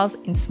profiles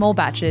in small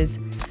batches,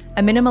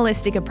 a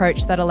minimalistic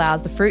approach that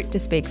allows the fruit to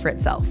speak for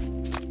itself.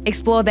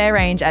 Explore their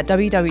range at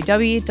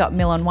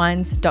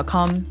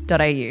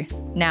www.millonwines.com.au.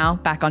 Now,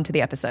 back onto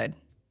the episode.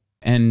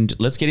 And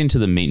let's get into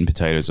the meat and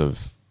potatoes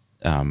of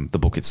the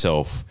book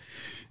itself,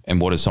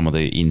 and what are some of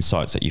the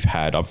insights that you've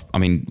had.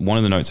 One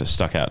of the notes that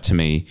stuck out to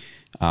me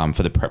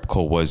for the prep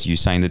call was you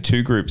saying the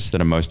two groups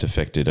that are most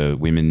affected are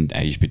women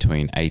aged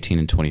between 18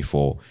 and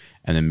 24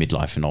 and then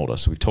midlife and older.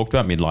 So we've talked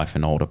about midlife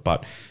and older,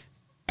 but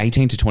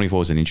 18 to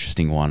 24 is an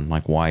interesting one.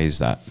 Like, why is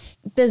that?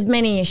 There's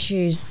many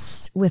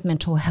issues with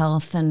mental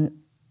health, and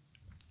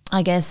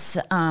I guess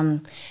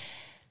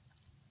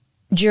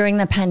during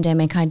the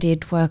pandemic, I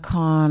did work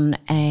on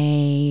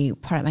a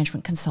product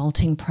management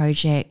consulting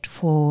project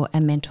for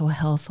a mental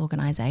health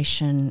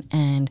organisation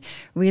and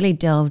really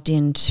delved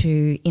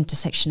into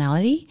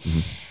intersectionality.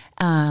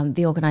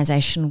 The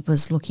organisation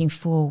was looking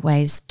for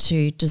ways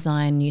to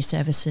design new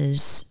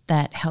services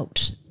that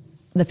helped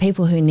the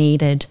people who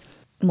needed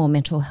more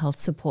mental health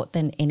support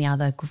than any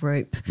other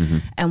group.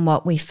 And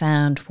what we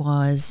found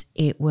was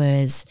it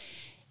was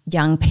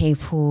young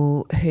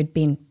people who'd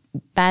been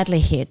badly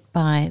hit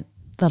by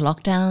the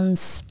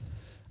lockdowns.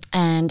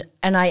 And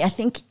I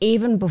think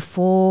even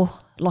before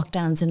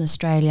lockdowns in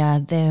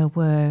Australia, there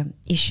were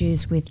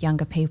issues with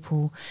younger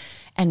people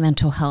and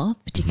mental health,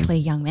 particularly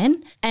young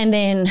men. And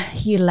then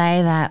you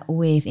lay that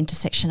with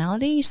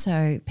intersectionality,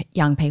 so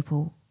young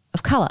people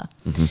of colour.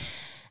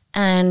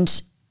 And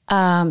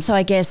so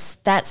I guess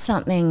that's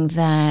something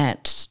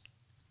that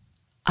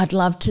I'd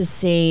love to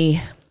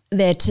see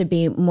there to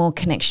be more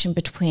connection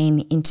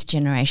between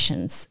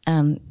intergenerations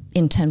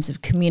in terms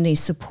of community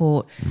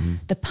support,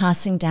 the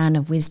passing down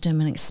of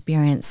wisdom and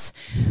experience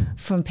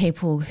from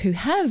people who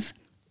have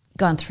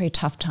gone through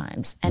tough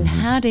times, and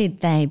how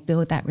did they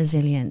build that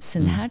resilience,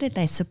 and how did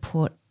they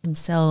support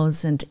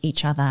themselves and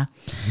each other,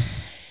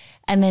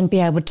 and then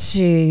be able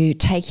to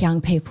take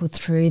young people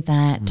through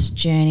that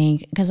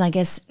journey, because I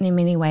guess in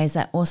many ways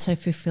that also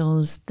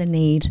fulfills the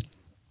need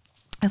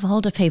of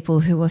older people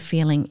who are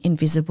feeling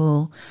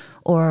invisible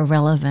or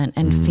irrelevant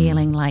and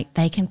feeling like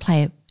they can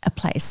play a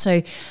place.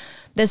 So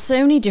there's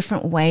so many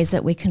different ways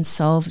that we can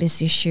solve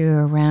this issue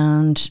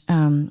around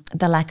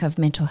the lack of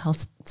mental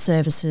health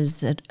services,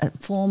 that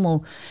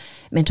formal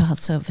mental health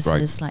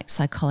services like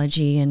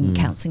psychology and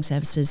counselling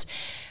services.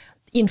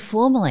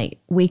 Informally,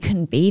 we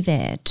can be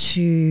there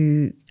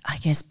to, I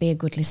guess, be a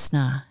good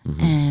listener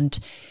and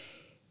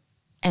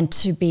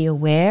to be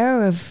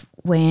aware of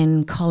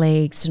when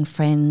colleagues and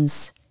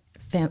friends,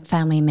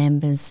 family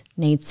members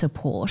need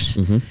support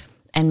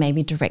and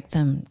maybe direct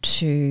them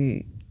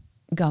to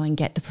go and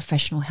get the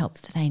professional help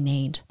that they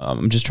need.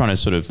 I'm just trying to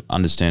sort of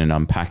understand and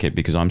unpack it,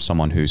 because I'm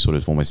someone who sort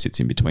of almost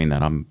sits in between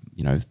that. I'm,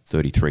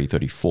 33,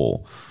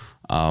 34.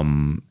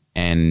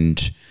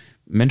 And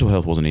mental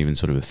health wasn't even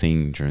sort of a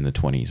thing during the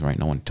 20s, right?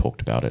 No one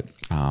talked about it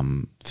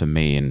for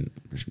me, and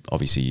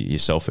obviously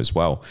yourself as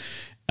well.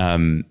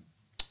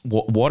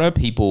 What are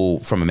people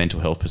from a mental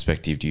health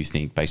perspective, do you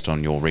think, based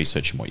on your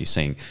research and what you're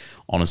seeing,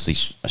 honestly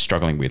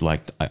struggling with?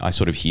 Like I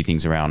sort of hear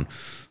things around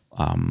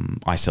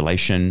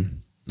isolation,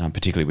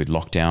 particularly with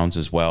lockdowns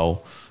as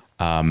well.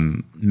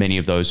 Many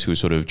of those who are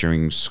sort of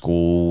during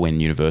school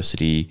and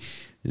university,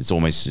 it's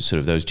almost sort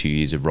of those 2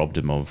 years have robbed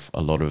them of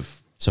a lot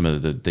of some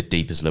of the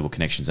deepest level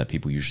connections that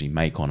people usually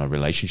make on a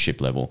relationship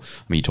level.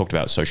 I mean, you talked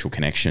about social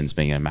connections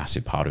being a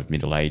massive part of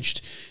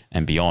middle-aged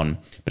and beyond,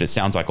 but it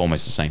sounds like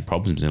almost the same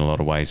problems in a lot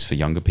of ways for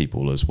younger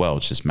people as well.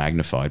 It's just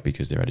magnified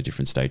because they're at a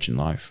different stage in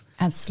life.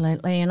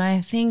 Absolutely. And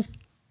I think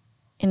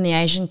in the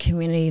Asian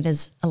community,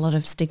 there's a lot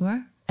of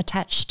stigma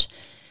attached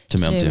to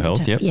mental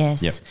health.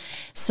 Yes. Yep.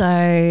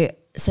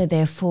 So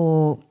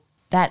therefore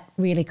that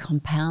really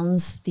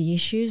compounds the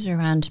issues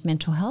around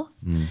mental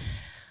health,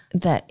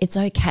 that it's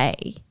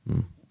okay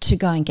to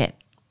go and get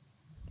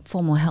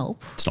formal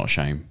help. It's not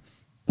shame.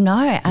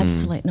 No,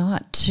 absolutely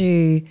not.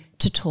 To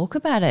talk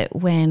about it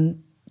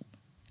when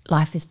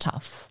life is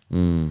tough.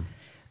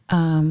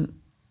 I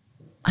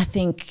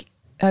think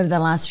over the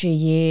last few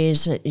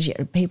years,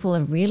 people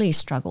have really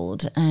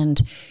struggled,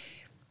 and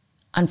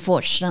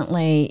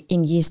unfortunately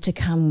in years to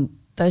come,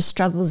 those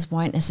struggles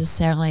won't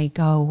necessarily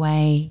go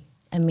away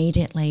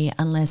immediately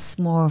unless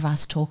more of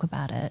us talk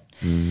about it.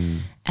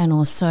 And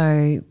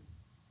also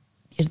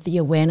the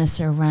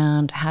awareness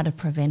around how to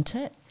prevent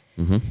it,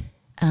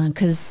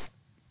 because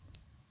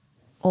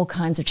all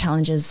kinds of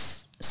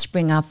challenges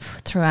spring up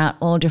throughout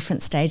all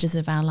different stages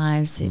of our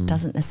lives. It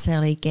doesn't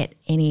necessarily get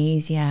any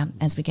easier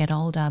as we get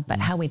older, but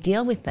how we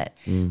deal with it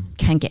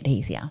can get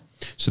easier.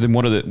 So then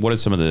what are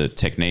some of the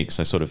techniques?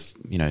 I sort of,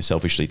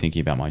 selfishly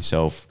thinking about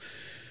myself,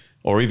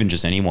 or even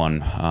just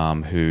anyone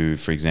who,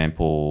 for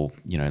example,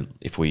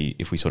 if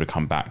we sort of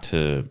come back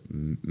to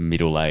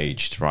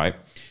middle-aged, right?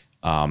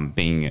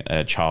 Being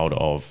a child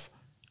of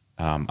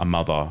a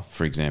mother,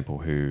 for example,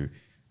 who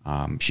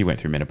she went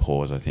through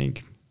menopause, I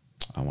think,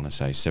 I want to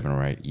say 7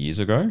 or 8 years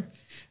ago.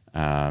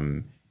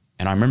 And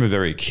I remember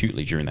very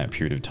acutely during that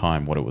period of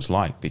time what it was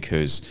like,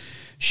 because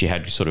she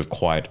had sort of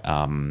quite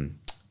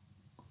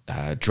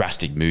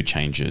drastic mood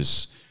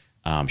changes.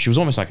 She was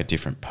almost like a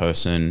different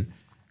person.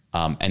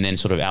 And then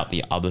sort of out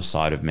the other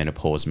side of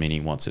menopause,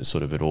 meaning once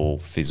it all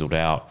fizzled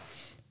out,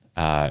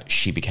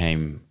 she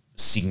became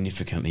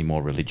significantly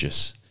more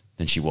religious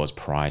than she was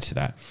prior to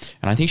that.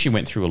 And I think she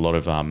went through a lot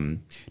of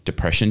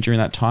depression during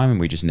that time, and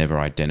we just never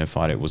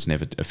identified it. It was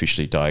never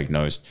officially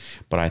diagnosed.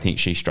 But I think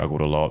she struggled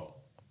a lot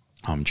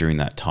during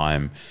that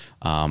time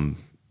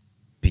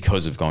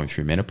because of going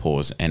through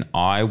menopause. And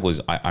I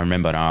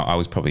remember I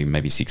was probably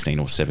maybe 16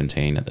 or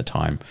 17 at the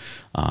time,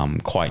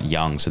 quite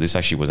young. So this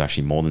actually was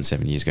more than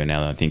 7 years ago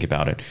now that I think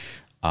about it.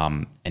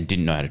 And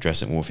didn't know how to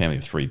dress it. We were a family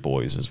of 3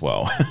 boys as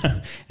well.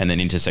 And then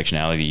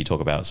intersectionality, you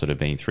talk about sort of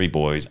being 3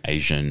 boys,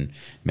 Asian,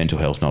 mental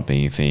health not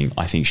being a thing.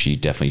 I think she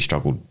definitely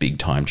struggled big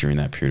time during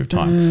that period of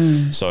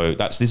time. So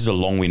this is a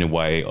long-winded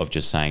way of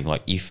just saying,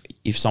 like,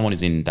 if someone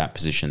is in that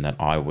position that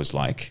I was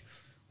like,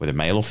 whether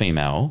male or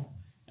female,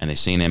 and they're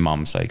seeing their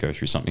mum, say, go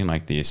through something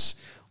like this,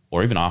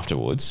 or even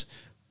afterwards,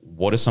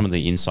 what are some of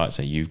the insights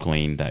that you've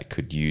gleaned that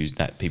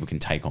people can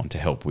take on to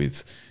help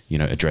with,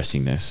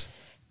 addressing this?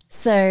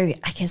 So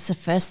I guess the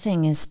first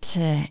thing is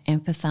to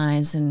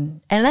empathize,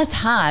 and that's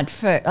hard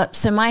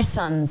so my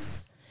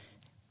son's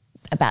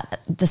about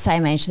the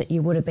same age that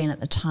you would have been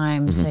at the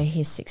time. So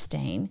he's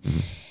 16.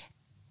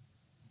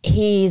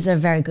 He's a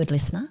very good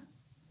listener,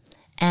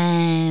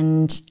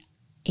 and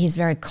he's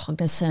very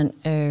cognizant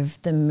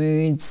of the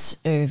moods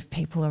of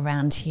people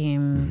around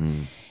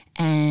him.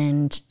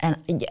 And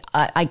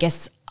I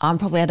guess I'm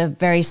probably at a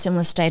very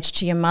similar stage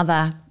to your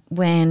mother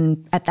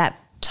at that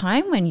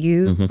time when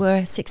you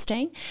were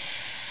 16.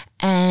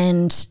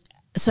 And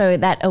so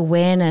that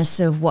awareness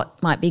of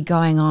what might be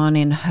going on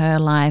in her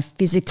life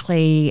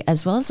physically,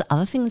 as well as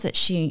other things that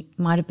she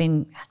might have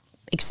been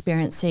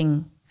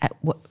experiencing.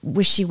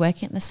 Was she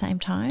working at the same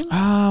time?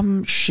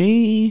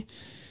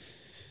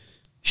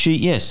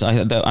 Yes.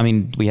 I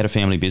mean, we had a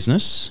family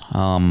business.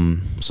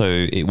 So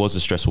it was a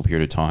stressful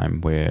period of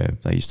time where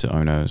they used to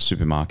own a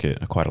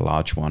supermarket, quite a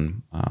large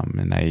one.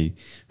 And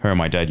her and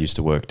my dad used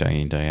to work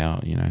day in, day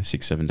out,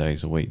 6-7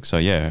 days a week. So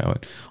yeah,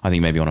 I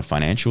think maybe on a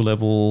financial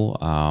level,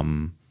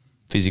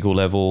 physical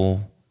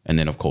level, and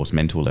then of course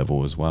mental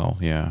level as well.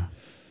 Yeah.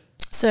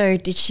 So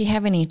did she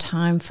have any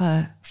time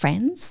for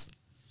friends?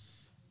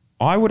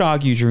 I would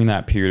argue during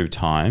that period of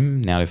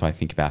time, now if I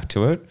think back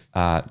to it,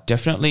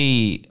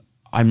 definitely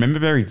I remember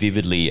very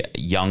vividly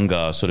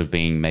younger, sort of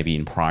being maybe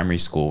in primary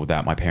school,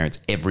 that my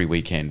parents every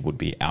weekend would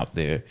be out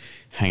there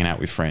hanging out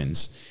with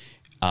friends.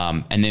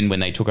 And then when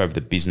they took over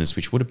the business,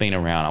 which would have been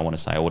around, I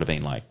would have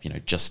been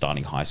like, just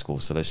starting high school.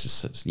 So that's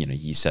just,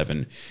 year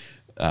 7,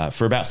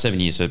 for about 7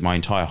 years. So my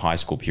entire high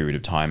school period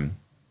of time,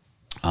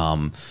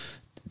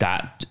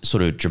 that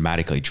sort of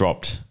dramatically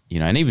dropped,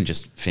 and even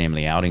just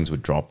family outings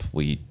would drop.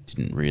 We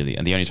didn't really,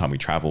 and the only time we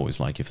travel was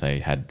like if they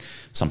had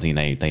something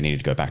they needed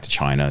to go back to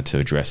China to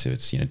address, if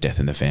it's, death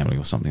in the family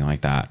or something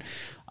like that.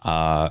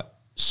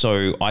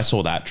 So I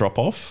saw that drop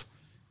off.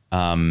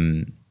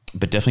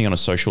 But definitely on a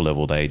social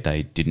level, they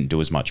didn't do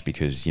as much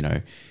because,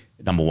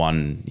 number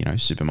one,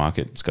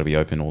 supermarket, it's got to be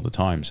open all the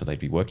time. So they'd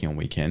be working on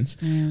weekends.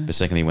 But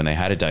secondly, when they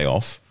had a day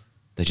off,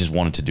 they just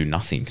wanted to do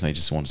nothing. They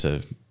just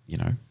wanted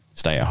to,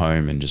 stay at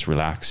home and just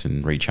relax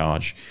and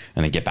recharge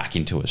and then get back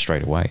into it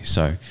straight away.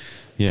 So,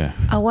 yeah.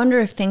 I wonder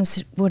if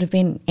things would have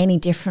been any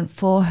different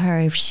for her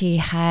if she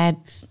had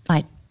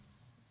like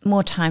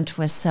more time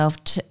to herself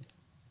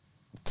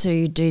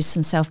to do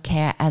some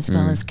self-care as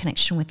well as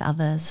connection with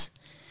others.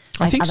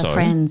 Like I think other so.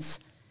 Friends.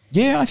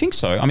 Yeah, I think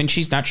so. I mean,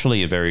 she's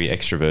naturally a very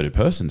extroverted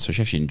person, so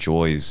she actually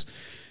enjoys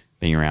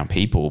being around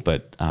people,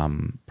 but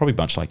probably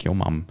much like your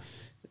mum,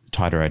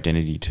 tied her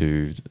identity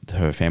to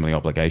her family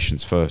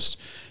obligations first.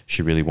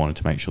 She really wanted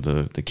to make sure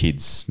the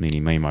kids,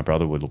 meaning me and my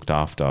brother, were looked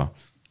after.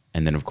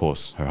 And then, of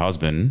course, her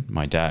husband,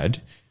 my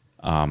dad,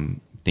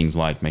 things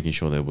like making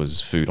sure there was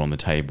food on the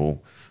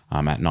table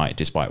at night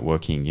despite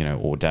working,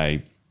 all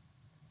day.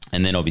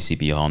 And then obviously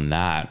beyond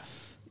that,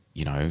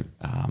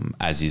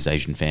 as is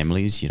Asian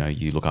families,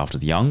 you look after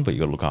the young, but you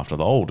got to look after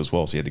the old as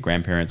well. So you had the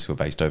grandparents who were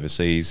based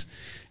overseas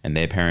and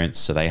their parents.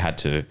 So they had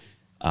to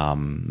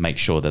make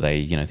sure that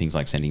they, things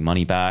like sending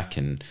money back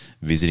and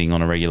visiting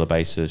on a regular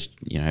basis.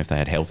 If they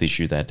had health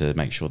issues, they had to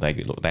make sure they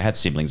had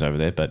siblings over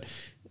there. But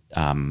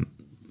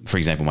for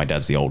example, my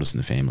dad's the oldest in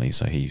the family,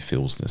 so he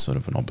feels there's sort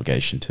of an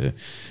obligation to,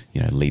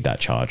 lead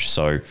that charge.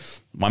 So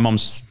my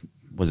mom's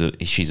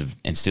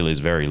and still is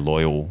a very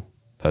loyal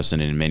person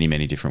in many,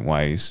 many different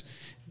ways.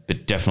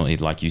 But definitely,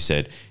 like you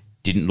said,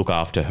 didn't look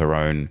after her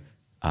own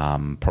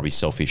probably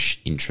selfish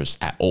interests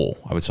at all.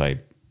 I would say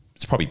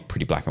it's probably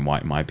pretty black and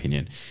white in my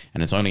opinion.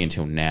 And it's only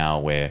until now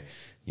where,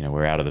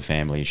 we're out of the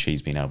family,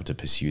 she's been able to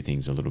pursue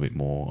things a little bit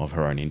more of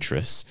her own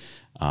interests.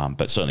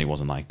 But certainly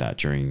wasn't like that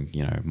during,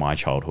 my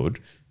childhood.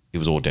 It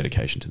was all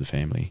dedication to the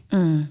family.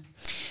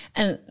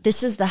 And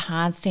this is the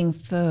hard thing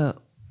for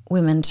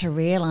women to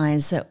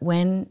realise, that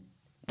when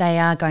they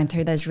are going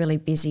through those really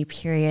busy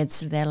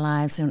periods of their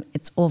lives and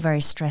it's all very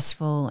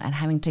stressful and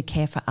having to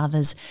care for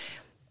others,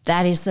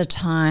 that is the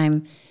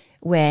time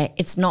where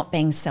it's not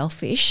being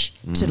selfish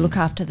to look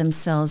after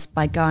themselves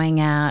by going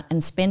out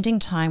and spending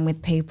time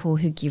with people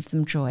who give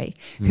them joy,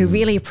 who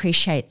really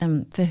appreciate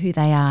them for who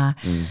they are,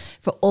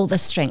 for all the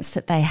strengths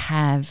that they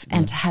have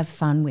and to have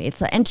fun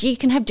with. And you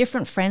can have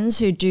different friends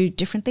who do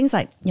different things.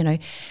 Like,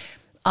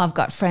 I've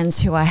got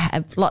friends who I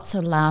have lots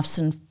of laughs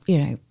and,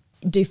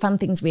 do fun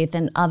things with,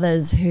 and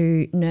others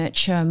who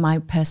nurture my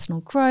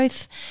personal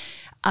growth.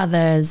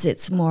 Others,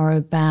 it's more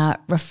about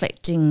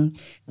reflecting,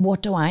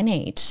 what do I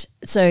need?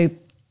 So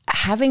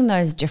having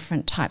those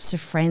different types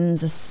of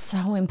friends are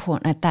so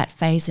important at that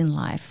phase in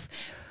life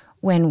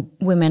when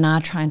women are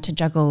trying to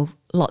juggle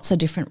lots of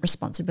different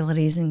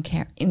responsibilities and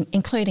care,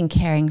 including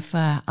caring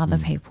for other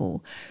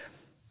people.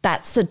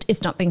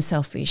 It's not being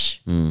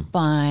selfish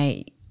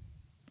by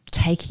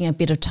taking a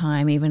bit of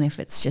time, even if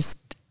it's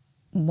just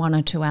 1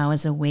 or 2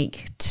 hours a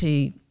week,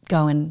 to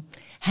go and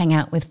hang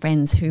out with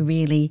friends who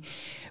really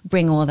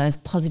bring all those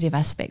positive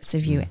aspects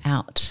of you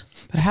out.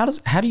 But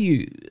how do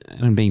you,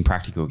 and being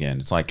practical again,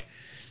 it's like,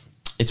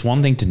 it's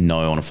one thing to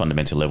know on a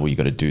fundamental level you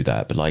got to do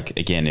that, but like,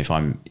 again, if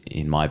I'm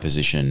in my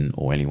position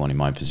or anyone in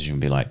my position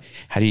would be like,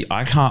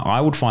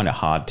 I would find it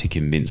hard to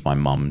convince my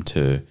mum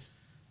to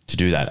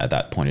do that at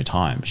that point in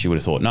time. She would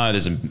have thought, no,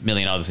 there's a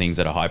million other things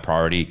that are high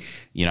priority.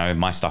 You know,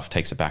 my stuff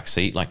takes a back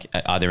seat. Like,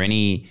 are there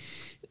any,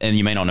 and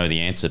you may not know the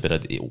answer,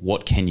 but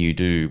what can you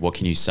do? What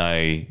can you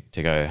say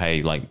to go,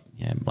 hey, like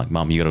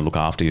mum, you got to look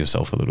after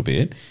yourself a little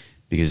bit,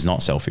 because it's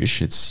not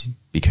selfish. It's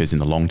because in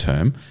the long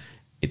term,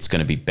 it's going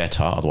to be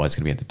better. Otherwise, it's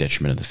going to be at the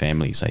detriment of the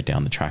family, say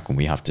down the track, when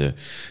we have to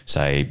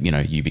say, you know,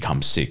 you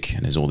become sick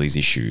and there's all these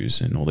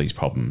issues and all these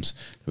problems.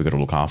 We've got to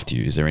look after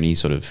you. Is there any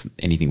sort of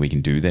anything we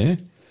can do there?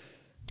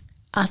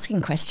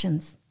 Asking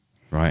questions.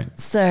 Right.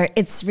 So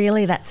it's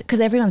really, that's because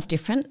everyone's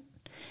different,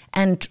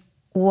 and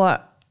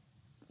what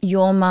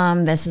your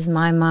mum versus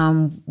my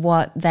mum,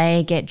 what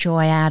they get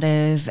joy out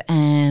of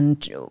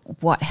and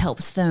what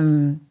helps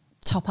them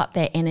top up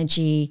their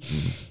energy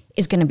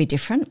is going to be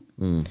different.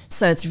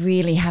 So it's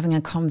really having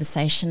a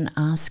conversation,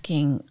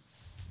 asking,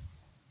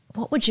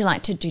 what would you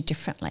like to do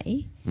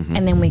differently?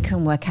 And then we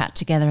can work out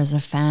together as a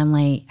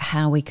family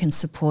how we can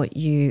support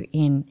you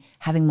in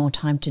having more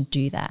time to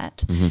do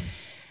that.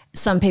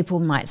 Some people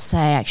might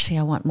say, actually,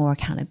 I want more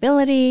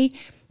accountability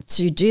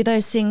to do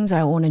those things.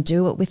 I want to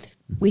do it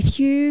with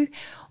you.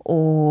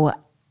 Or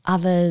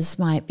others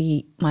might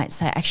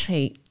say,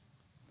 actually,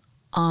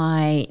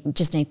 I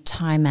just need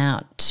time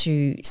out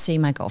to see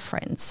my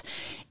girlfriends.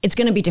 It's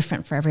going to be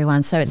different for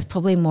everyone. So it's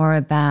probably more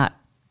about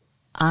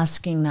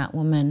asking that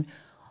woman,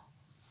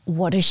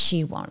 what does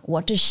she want?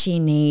 What does she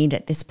need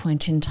at this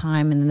point in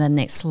time and in the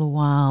next little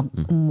while?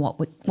 And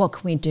what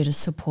can we do to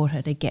support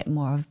her to get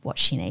more of what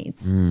she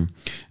needs?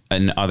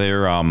 And are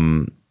there,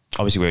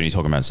 obviously we're only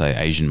talking about, say,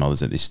 Asian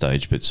mothers at this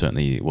stage, but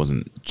certainly it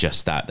wasn't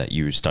just that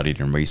you studied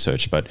and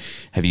researched, but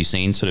have you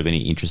seen sort of any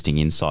interesting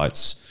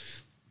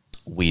insights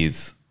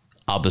with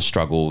other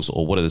struggles,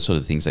 or what are the sort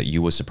of things that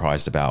you were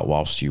surprised about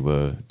whilst you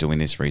were doing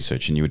this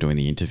research and you were doing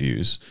the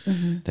interviews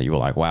that you were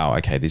like, wow,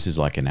 okay, this is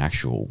like an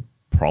actual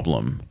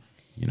problem,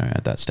 you know,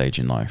 at that stage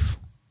in life?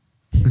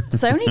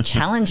 So many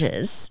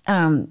challenges,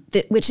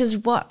 which is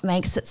what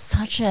makes it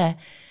such a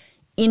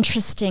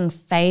interesting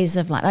phase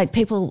of life. Like,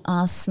 people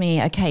ask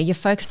me, okay, you're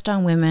focused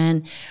on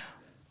women,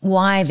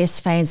 why this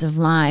phase of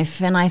life?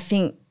 And I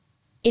think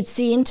it's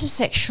the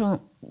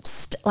intersectional,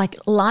 like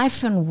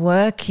life and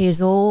work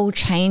is all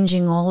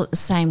changing all at the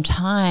same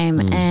time,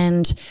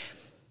 and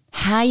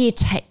how you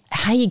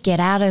get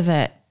out of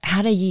it,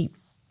 how do you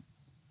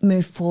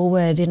move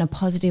forward in a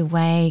positive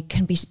way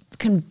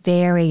can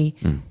vary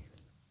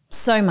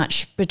so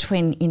much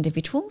between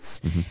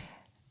individuals.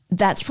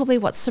 That's probably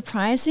what's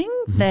surprising,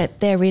 that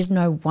there is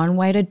no one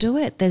way to do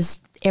it.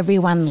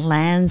 Everyone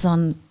lands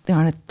on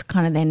kind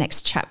of their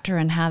next chapter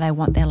and how they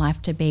want their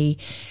life to be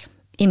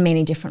in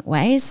many different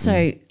ways.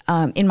 So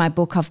in my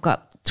book, I've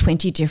got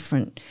 20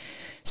 different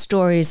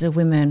stories of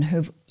women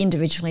who've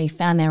individually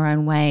found their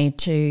own way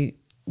to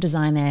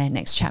design their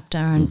next chapter,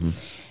 and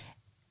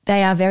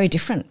they are very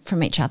different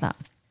from each other.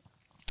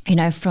 You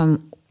know,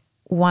 from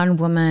one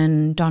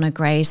woman, Donna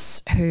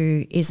Grace,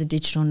 who is a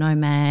digital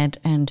nomad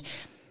and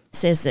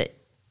says that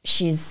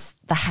she's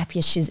the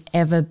happiest she's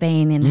ever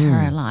been in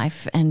her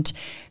life, and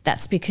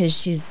that's because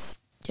she's,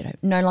 you know,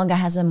 no longer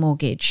has a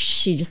mortgage.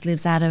 She just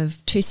lives out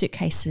of 2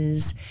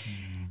 suitcases,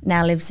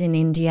 now lives in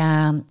India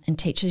and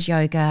teaches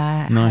yoga,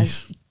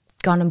 has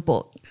gone and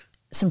bought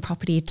some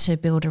property to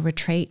build a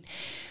retreat.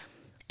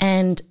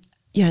 And,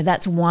 you know,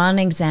 that's one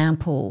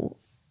example.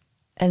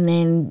 And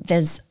then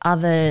there's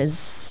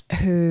others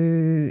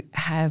who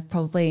have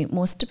probably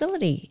more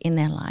stability in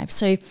their lives.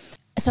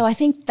 So I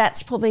think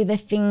that's probably the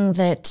thing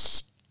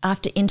that,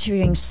 after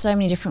interviewing so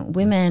many different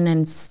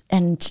women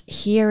and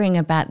hearing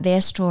about their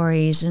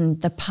stories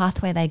and the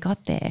pathway they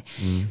got there,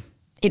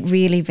 it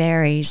really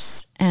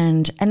varies.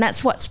 And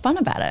that's what's fun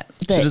about it.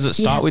 So does it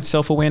start with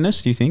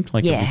self-awareness, do you think?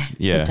 Like,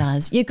 it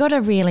does. You've got to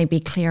really be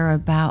clear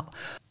about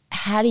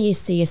how do you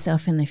see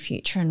yourself in the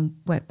future and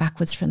work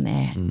backwards from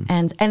there.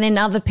 And then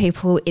other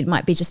people, it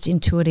might be just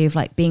intuitive,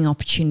 like being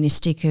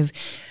opportunistic, of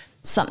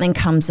something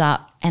comes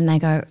up and they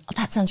go, oh,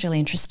 that sounds really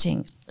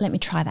interesting. Let me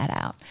try that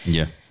out.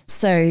 Yeah.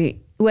 So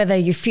whether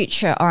you're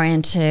future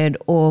oriented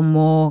or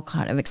more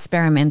kind of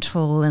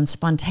experimental and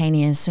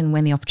spontaneous, and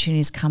when the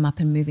opportunities come up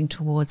and moving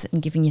towards it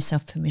and giving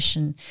yourself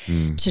permission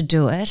to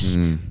do it.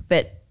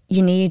 But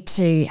you need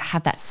to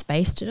have that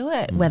space to do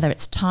it, whether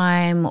it's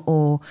time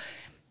or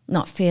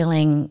not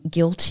feeling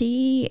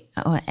guilty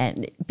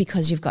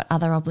because you've got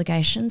other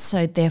obligations.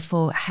 So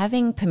therefore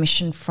having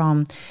permission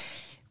from,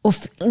 or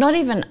not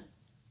even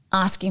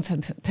asking for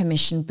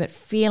permission, but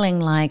feeling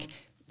like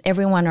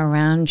everyone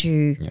around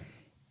you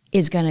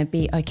is going to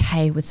be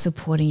okay with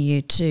supporting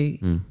you to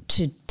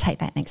take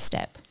that next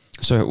step.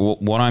 So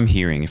what I'm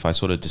hearing, if I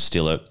sort of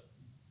distill it,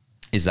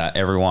 is that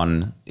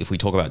everyone, if we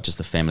talk about just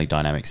the family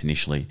dynamics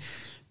initially,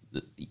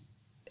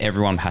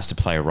 everyone has to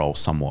play a role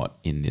somewhat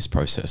in this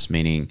process,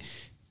 meaning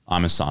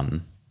I'm a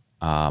son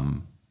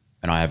and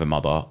I have a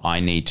mother. I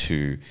need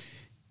to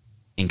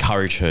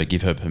encourage her,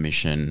 give her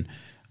permission,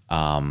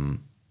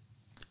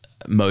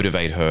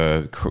 motivate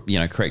her,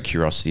 create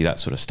curiosity, that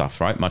sort of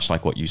stuff, right? Much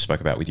like what you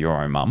spoke about with your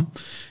own mum.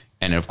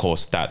 And of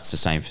course, that's the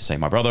same for, say,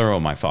 my brother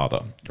or my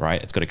father, right?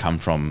 It's got to come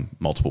from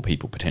multiple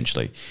people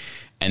potentially.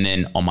 And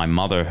then on my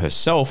mother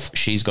herself,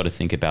 she's got to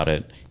think about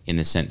it in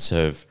the sense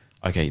of,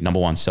 okay, number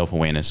one,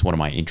 self-awareness. What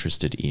am I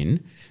interested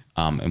in?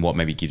 And what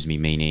maybe gives me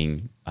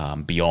meaning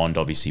beyond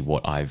obviously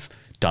what I've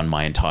done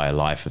my entire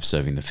life of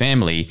serving the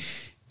family.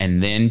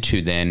 And then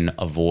to then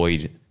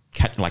avoid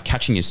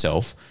catching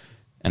yourself.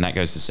 And that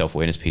goes to the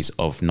self-awareness piece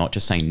of not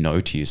just saying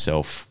no to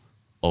yourself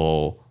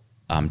or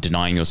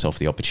denying yourself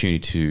the opportunity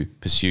to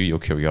pursue your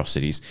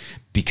curiosities,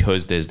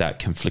 because there's that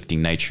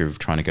conflicting nature of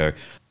trying to go,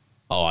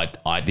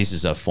 this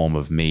is a form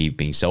of me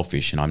being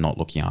selfish and I'm not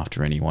looking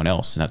after anyone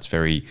else. And that's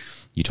very,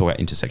 you talk about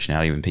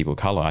intersectionality with people of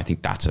color. I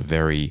think that's a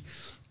very,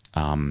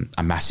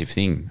 a massive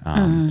thing.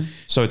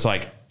 So it's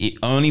like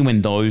only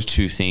when those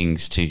two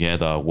things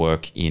together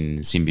work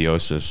in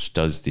symbiosis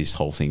does this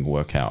whole thing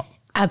work out.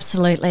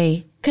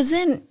 Absolutely. Because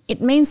then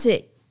it means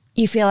that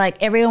you feel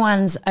like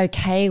everyone's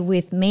okay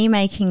with me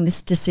making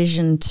this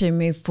decision to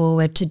move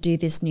forward, to do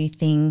this new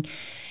thing,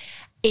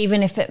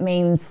 even if it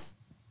means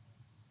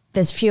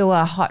there's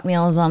fewer hot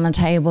meals on the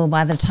table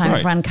by the time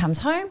everyone comes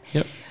home.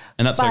 Yep.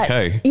 And that's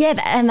okay. Yeah,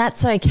 and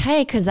that's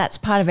okay because that's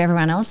part of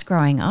everyone else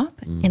growing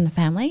up in the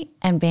family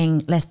and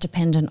being less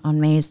dependent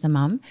on me as the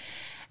mum.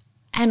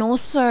 And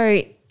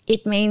also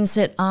it means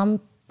that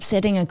I'm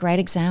setting a great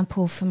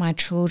example for my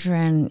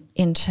children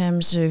in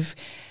terms of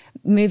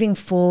moving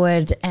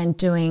forward and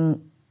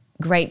doing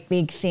great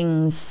big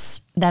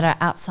things that are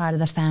outside of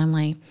the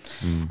family.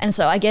 And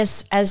so I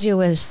guess as you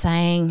were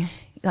saying,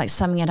 like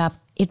summing it up,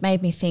 it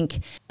made me think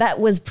that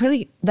was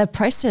pretty the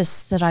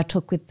process that I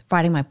took with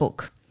writing my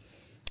book.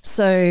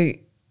 So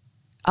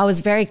I was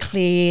very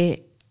clear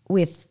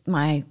with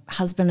my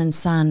husband and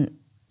son,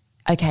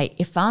 okay,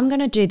 if I'm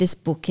going to do this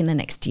book in the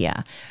next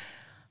year,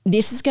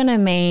 this is going to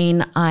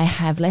mean I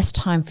have less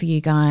time for you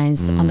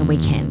guys on the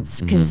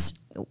weekends, because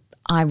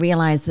I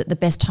realised that the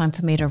best time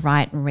for me to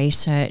write and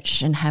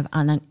research and have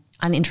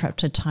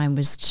uninterrupted time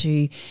was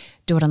to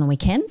do it on the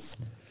weekends.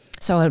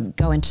 So I would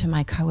go into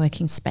my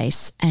co-working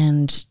space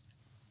and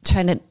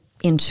turn it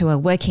into a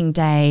working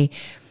day.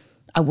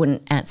 I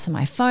wouldn't answer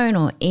my phone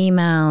or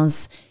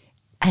emails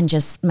and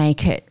just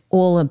make it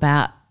all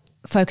about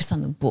focus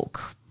on the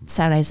book,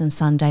 Saturdays and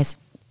Sundays,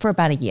 for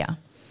about a year.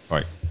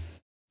 Right.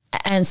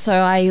 And so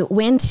I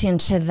went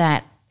into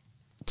that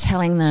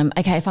telling them,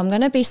 okay, if I'm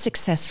going to be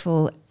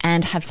successful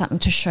and have something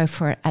to show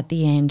for it at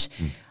the end,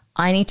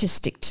 I need to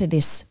stick to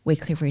this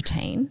weekly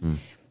routine.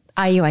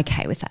 Are you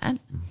okay with that?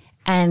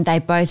 And they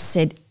both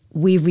said,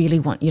 we really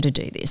want you to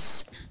do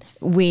this.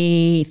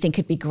 We think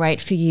it'd be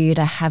great for you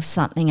to have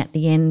something at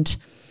the end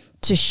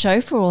to show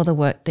for all the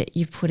work that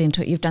you've put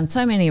into it. You've done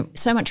so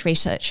much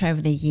research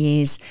over the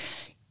years.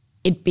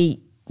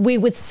 We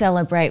would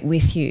celebrate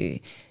with you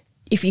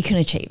if you can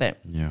achieve it.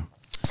 Yeah.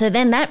 So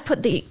then that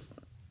put the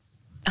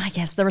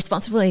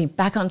responsibility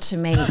back onto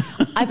me.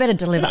 I better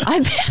deliver. I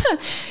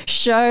better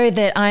show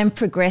that I'm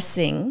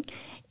progressing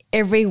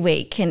every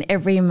week and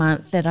every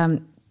month, that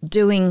I'm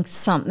doing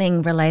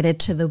something related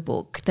to the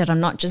book, that I'm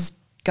not just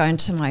going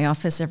to my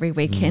office every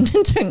weekend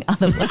and doing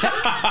other work.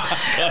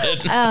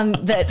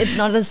 That it's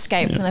not an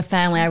escape from the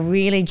family. I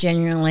really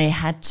genuinely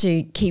had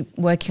to keep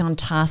working on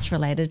tasks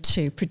related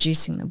to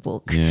producing the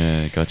book.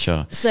 Yeah,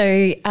 gotcha. So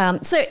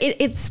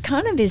it's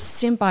kind of this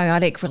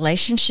symbiotic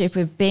relationship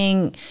of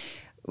being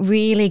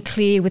really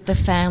clear with the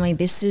family.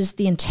 This is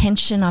the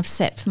intention I've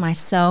set for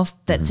myself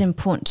that's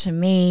important to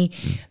me,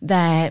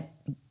 and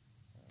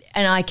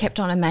I kept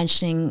on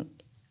imagining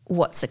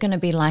what's it going to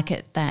be like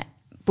at that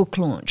book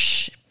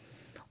launch.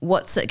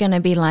 What's it going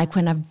to be like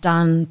when I've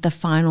done the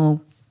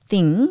final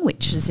thing,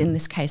 which is in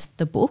this case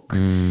the book?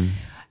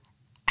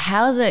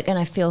 How is it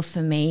going to feel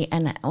for me?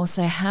 And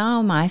also, how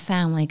are my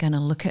family going to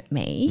look at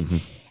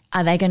me?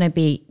 Are they going to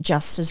be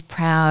just as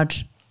proud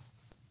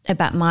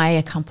about my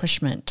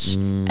accomplishment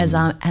as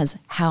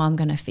how I'm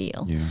going to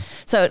feel? Yeah.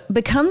 So it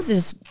becomes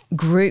this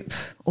group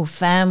or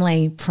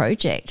family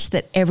project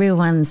that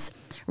everyone's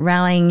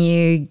rallying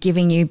you,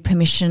 giving you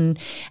permission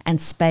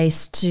and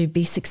space to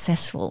be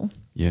successful.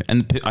 Yeah,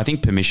 and I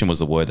think permission was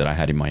the word that I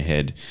had in my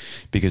head,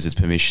 because it's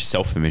permission,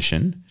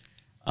 self-permission,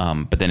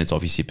 but then it's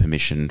obviously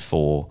permission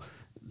for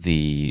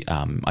the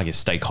I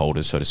guess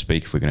stakeholders, so to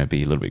speak, if we're going to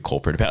be a little bit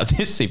corporate about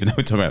this, even though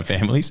we're talking about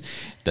families,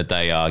 that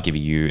they are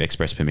giving you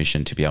express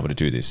permission to be able to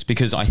do this.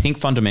 Because I think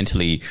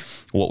fundamentally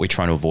what we're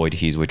trying to avoid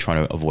here is we're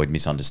trying to avoid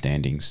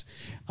misunderstandings,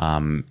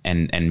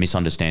 and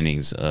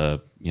misunderstandings are,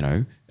 you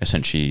know,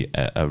 essentially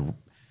a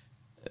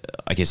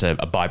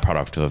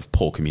byproduct of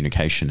poor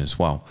communication as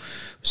well.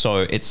 So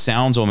it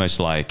sounds almost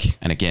like,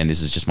 and again,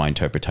 this is just my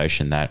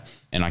interpretation, that,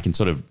 and I can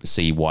sort of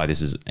see why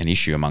this is an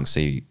issue amongst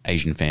the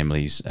Asian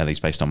families, at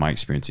least based on my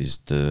experience, is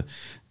the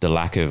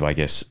lack of, I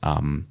guess,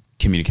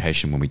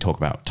 communication when we talk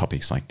about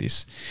topics like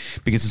this,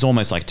 because it's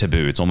almost like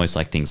taboo. It's almost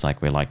like things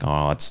like we're like,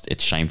 oh,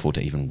 it's shameful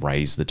to even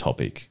raise the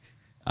topic.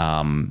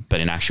 But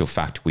in actual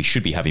fact, we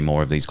should be having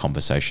more of these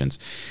conversations,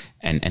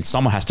 and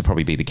someone has to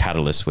probably be the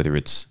catalyst, whether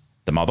it's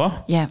the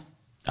mother,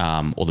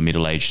 or the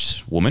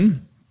middle-aged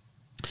woman,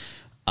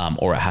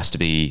 or it has to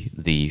be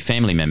the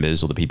family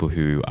members or the people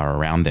who are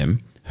around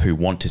them who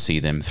want to see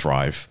them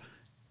thrive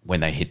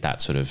when they hit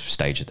that sort of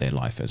stage of their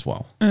life as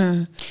well.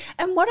 And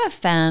what I've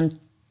found,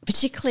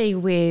 particularly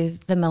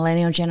with the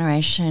millennial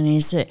generation,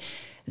 is that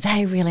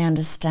they really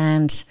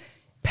understand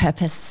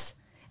purpose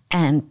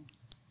and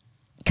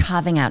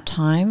carving out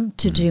time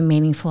to do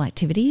meaningful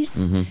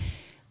activities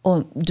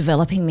or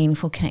developing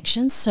meaningful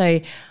connections. So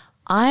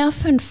I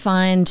often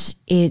find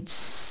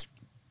it's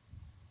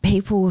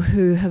people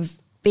who have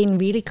been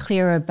really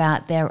clear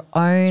about their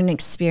own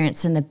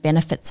experience and the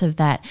benefits of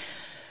that,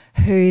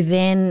 who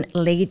then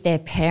lead their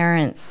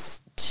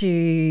parents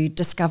to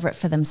discover it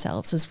for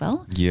themselves as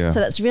well. Yeah. So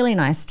that's really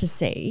nice to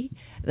see,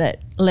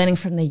 that learning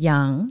from the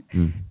young,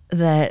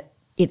 that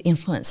it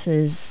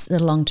influences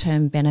the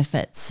long-term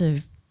benefits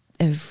of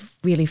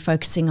really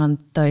focusing on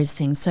those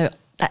things. So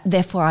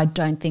therefore, I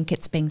don't think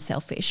it's being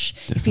selfish.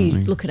 Definitely. If you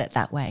look at it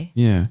that way.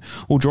 Yeah.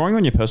 Well, drawing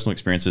on your personal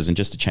experiences, and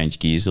just to change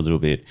gears a little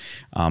bit,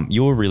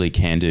 you were really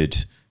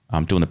candid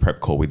doing the prep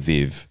call with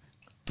Viv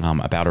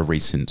about a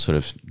recent sort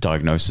of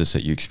diagnosis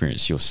that you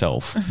experienced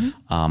yourself.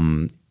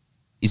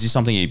 Is this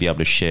something you'd be able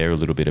to share a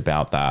little bit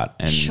about that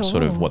and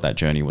sort of what that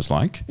journey was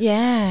like?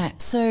 Yeah.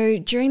 So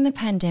during the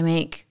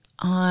pandemic,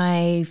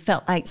 I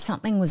felt like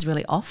something was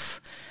really off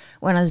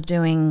when I was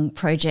doing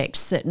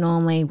projects that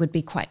normally would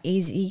be quite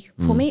easy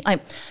for me.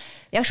 Like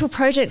the actual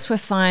projects were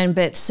fine,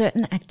 but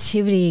certain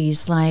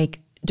activities like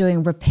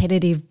doing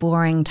repetitive,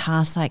 boring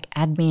tasks like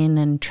admin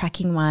and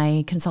tracking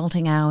my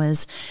consulting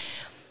hours,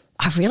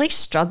 I really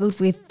struggled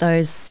with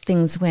those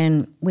things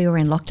when we were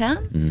in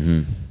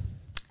lockdown.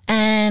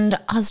 And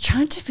I was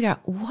trying to figure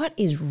out what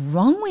is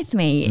wrong with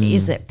me.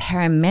 Is it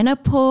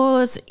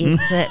perimenopause? Is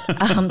it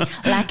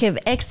lack of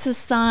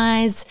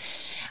exercise?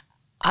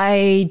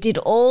 I did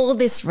all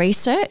this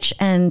research,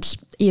 and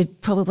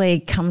you'd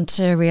probably come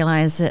to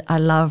realise that I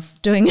love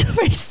doing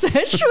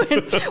research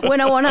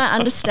when I want to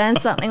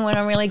understand something, when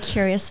I'm really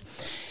curious.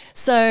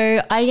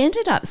 So I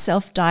ended up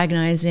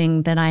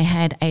self-diagnosing that I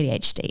had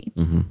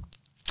ADHD.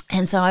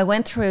 And so I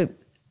went through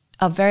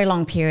a very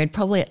long period,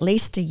 probably at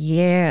least a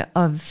year,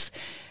 of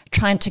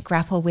trying to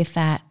grapple with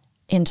that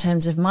in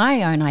terms of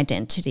my own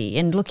identity,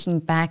 and looking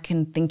back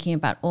and thinking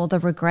about all the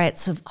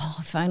regrets of, oh,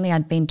 if only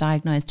I'd been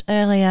diagnosed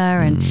earlier,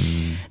 and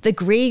the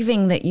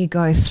grieving that you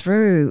go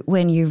through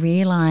when you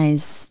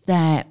realise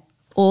that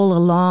all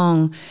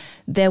along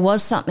there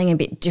was something a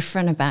bit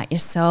different about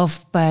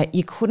yourself, but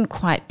you couldn't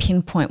quite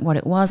pinpoint what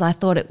it was. I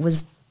thought it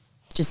was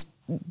just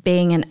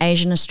being an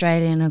Asian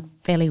Australian, a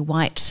fairly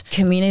white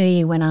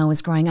community when I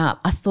was growing up.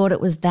 I thought it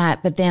was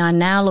that, but then I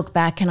now look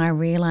back and I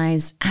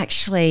realise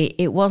actually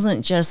it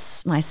wasn't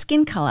just my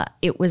skin colour,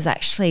 it was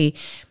actually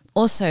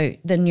also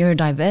the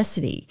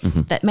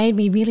neurodiversity that made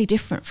me really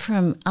different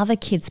from other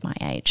kids my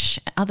age,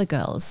 other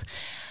girls.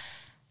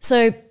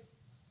 So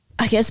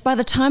I guess by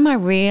the time I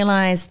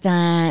realised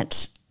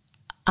that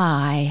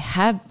I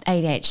have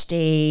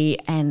ADHD,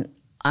 and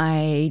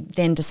I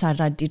then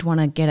decided I did want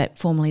to get it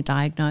formally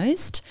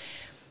diagnosed,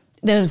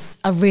 there was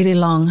a really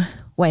long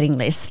waiting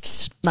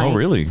list. Oh,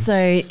 really? So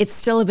it's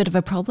still a bit of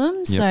a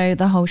problem. So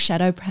the whole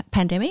shadow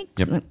pandemic,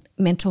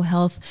 mental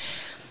health,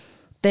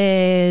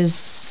 there's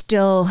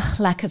still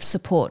lack of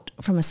support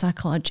from a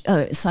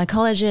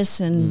psychologist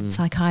and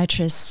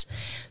psychiatrists.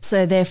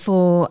 So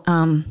therefore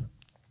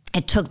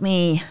it took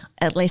me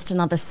at least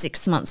another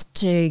 6 months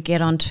to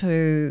get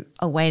onto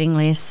a waiting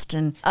list,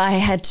 and I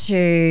had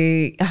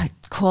to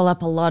call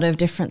up a lot of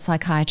different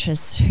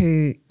psychiatrists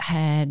who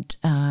had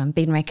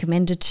been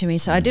recommended to me.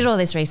 So I did all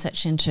this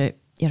research into,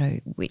 you know,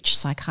 which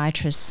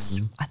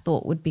psychiatrists I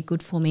thought would be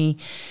good for me,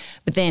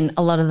 but then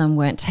a lot of them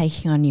weren't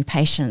taking on new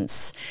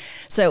patients.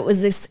 So it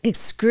was this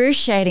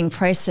excruciating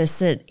process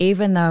that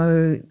even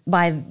though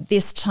by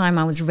this time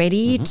I was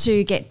ready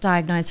to get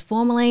diagnosed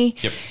formally,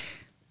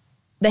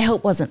 the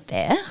help wasn't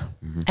there,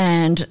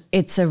 and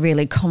it's a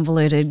really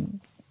convoluted,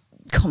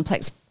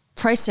 complex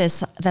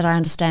process that I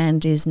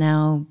understand is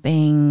now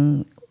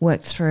being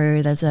worked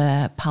through. There's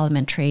a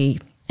parliamentary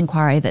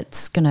inquiry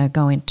that's going to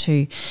go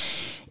into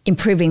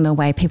improving the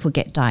way people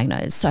get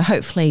diagnosed. So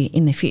hopefully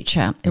in the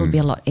future it'll be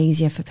a lot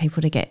easier for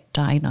people to get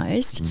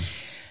diagnosed.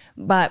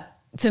 But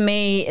for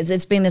me,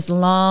 it's been this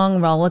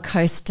long roller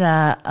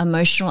coaster,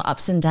 emotional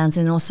ups and downs,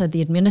 and also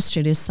the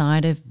administrative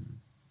side of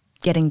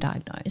getting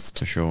diagnosed.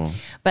 For sure.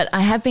 But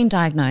I have been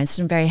diagnosed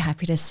and very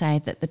happy to say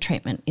that the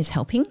treatment is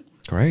helping.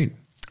 Great.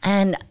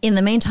 And in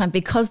the meantime,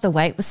 because the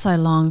wait was so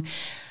long,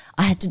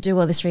 I had to do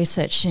all this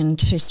research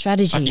into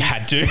strategies. You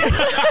had to.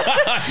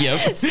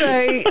 Yep.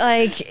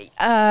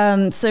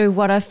 So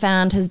what I've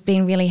found has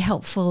been really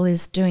helpful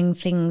is doing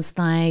things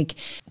like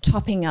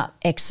topping up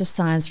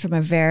exercise from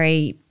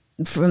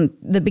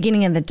the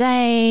beginning of the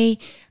day.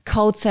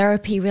 Cold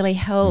therapy really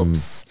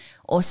helps.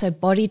 Also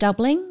body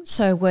doubling,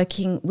 so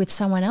working with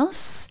someone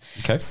else.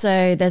 Okay.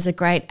 So there's a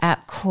great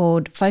app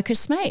called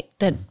FocusMate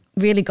that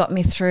really got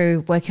me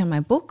through working on my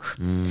book.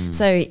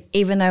 So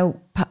even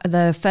though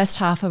the first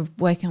half of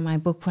working on my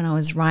book, when I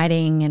was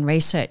writing and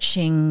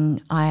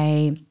researching,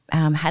 I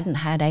hadn't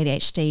had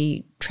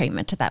ADHD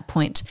treatment at that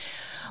point.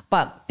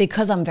 But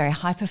because I'm very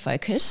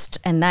hyper-focused,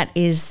 and that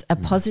is a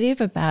positive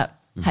about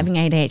having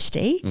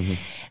ADHD,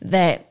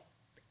 that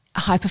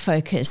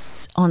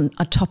hyper-focus on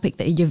a topic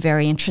that you're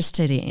very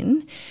interested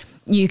in,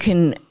 you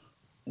can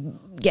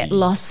get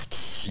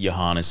lost. You're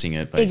harnessing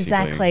it, basically.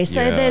 Exactly.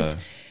 So there's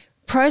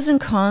pros and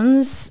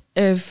cons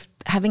of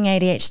having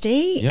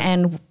ADHD,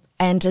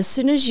 and as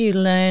soon as you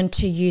learn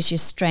to use your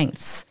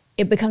strengths,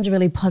 it becomes a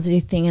really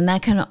positive thing, and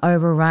that can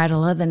override a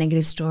lot of the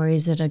negative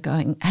stories that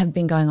have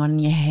been going on in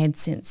your head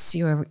since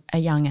you were a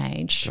young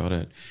age. Got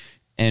it.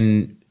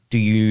 And do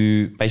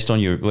you, based on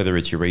whether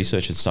it's your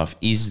research and stuff,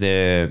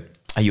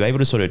 are you able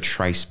to sort of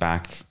trace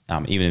back,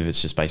 even if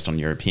it's just based on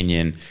your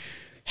opinion,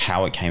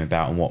 how it came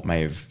about and what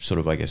may have sort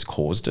of, I guess,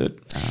 caused it?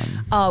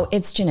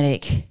 It's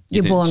genetic.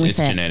 You're born with it. It's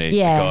genetic.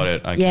 Yeah. Got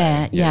it.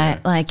 Okay. Yeah.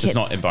 Like so it's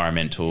not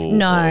environmental.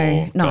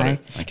 No. Okay.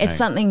 It's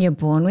something you're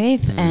born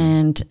with,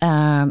 and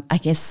I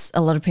guess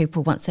a lot of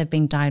people, once they've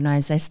been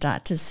diagnosed, they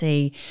start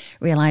to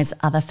realize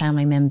other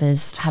family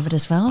members have it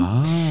as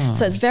well.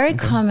 So it's very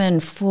common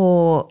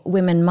for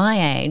women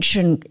my age,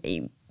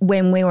 and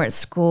when we were at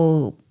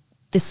school,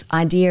 this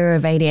idea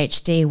of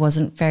ADHD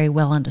wasn't very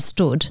well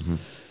understood.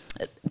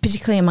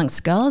 Particularly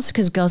amongst girls,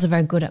 because girls are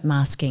very good at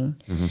masking.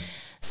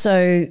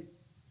 So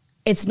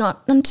it's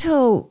not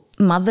until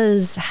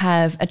mothers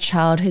have a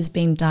child who's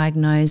been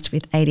diagnosed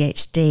with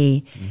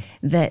ADHD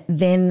that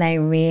then they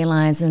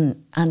realise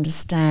and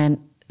understand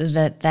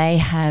that they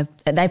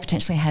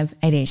potentially have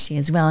ADHD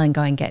as well, and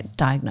go and get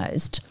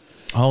diagnosed.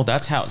 Oh,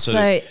 that's how.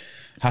 So it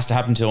has to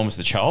happen to almost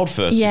the child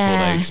first before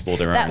they explore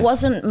their own. That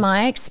wasn't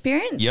my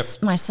experience. Yep.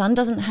 My son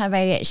doesn't have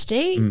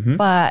ADHD,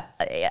 but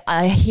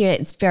I hear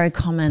it's very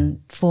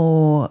common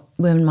for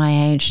women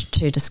my age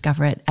to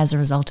discover it as a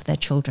result of their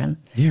children.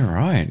 Yeah,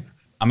 right.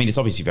 I mean, it's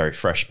obviously very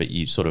fresh, but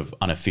you sort of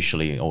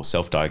unofficially or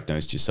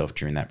self-diagnosed yourself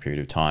during that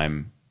period of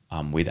time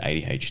with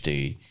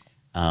ADHD.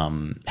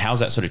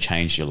 How's that sort of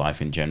changed your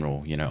life in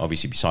general? You know,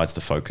 obviously besides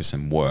the focus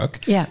and work,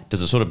 does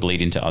it sort of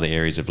bleed into other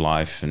areas of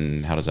life,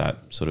 and how does that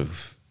sort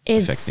of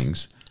affect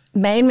things?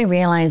 Made me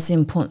realise the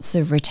importance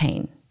of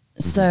routine.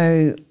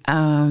 So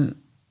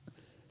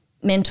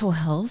mental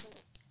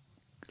health,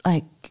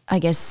 like I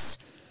guess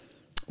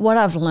what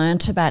I've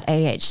learnt about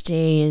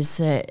ADHD is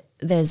that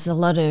there's a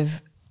lot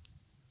of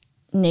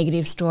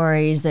negative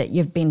stories that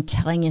you've been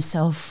telling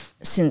yourself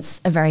since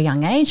a very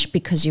young age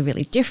because you're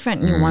really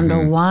different and you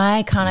wonder,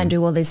 why can't I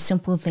do all these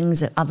simple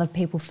things that other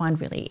people find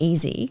really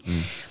easy?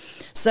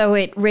 So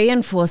it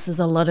reinforces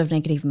a lot of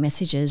negative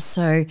messages.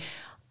 So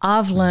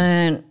I've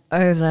learned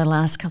over the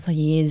last couple of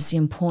years the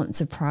importance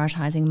of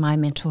prioritising my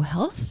mental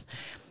health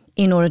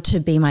in order to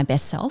be my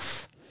best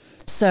self.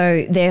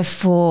 So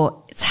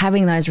therefore, it's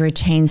having those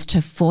routines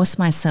to force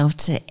myself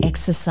to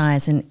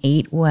exercise and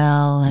eat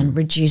well and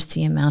reduce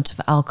the amount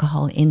of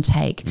alcohol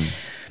intake.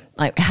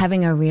 Like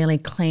having a really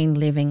clean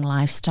living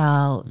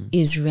lifestyle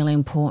is really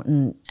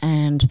important,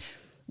 and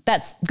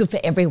that's good for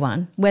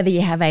everyone, whether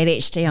you have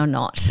ADHD or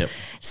not. Yep.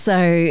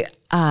 So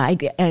I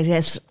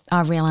guess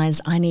I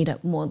realised I need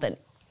it more than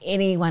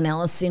anyone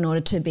else in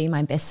order to be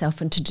my best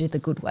self and to do the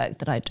good work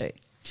that I do.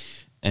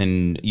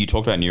 And you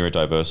talked about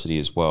neurodiversity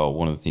as well.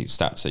 One of the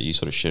stats that you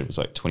sort of shared was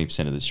like 20%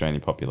 of the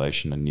Australian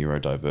population are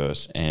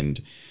neurodiverse,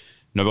 and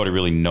nobody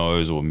really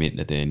knows or admit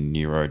that they're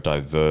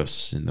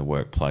neurodiverse in the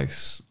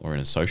workplace or in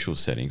a social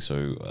setting.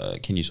 So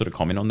can you sort of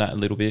comment on that a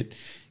little bit?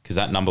 Because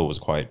that number was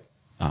quite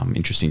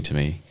interesting to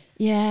me.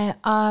 Yeah.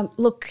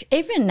 Look,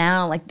 even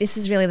now, like this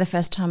is really the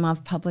first time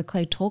I've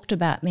publicly talked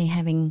about me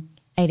having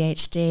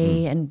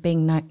ADHD and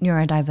being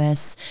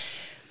neurodiverse.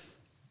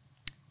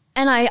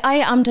 And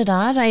I ummed and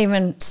ahed. I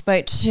even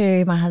spoke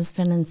to my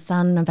husband and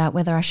son about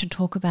whether I should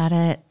talk about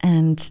it.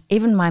 And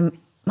even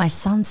my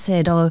son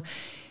said, "Oh,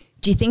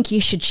 do you think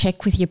you should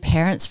check with your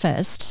parents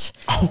first?"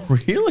 Oh,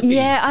 really?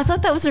 Yeah, I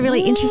thought that was a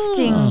really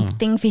interesting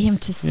thing for him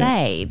to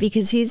say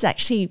because he's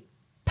actually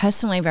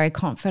personally very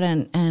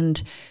confident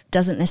and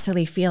doesn't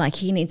necessarily feel like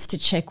he needs to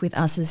check with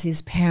us as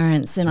his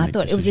parents. And I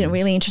thought it was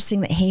really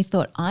interesting that he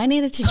thought I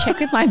needed to check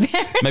with my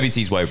parents. Maybe it's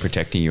his way of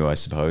protecting you, I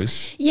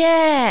suppose.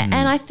 Yeah,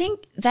 and I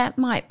think that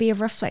might be a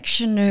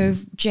reflection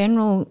of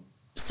general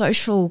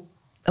social,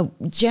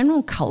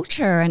 general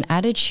culture and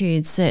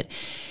attitudes that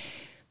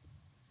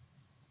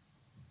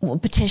well,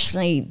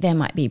 potentially there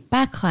might be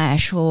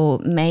backlash, or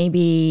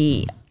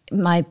maybe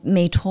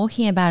me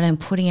talking about it and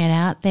putting it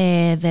out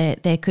there,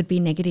 that there could be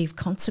negative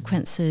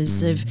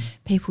consequences of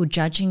people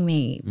judging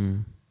me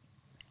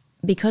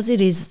because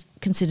it is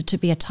considered to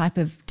be a type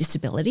of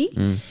disability.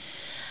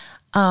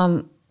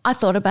 I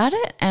thought about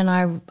it, and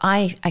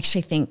I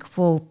actually think,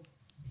 well,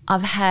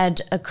 I've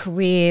had a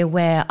career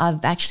where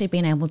I've actually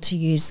been able to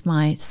use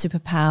my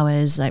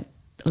superpowers, like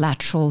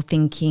lateral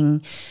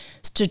thinking,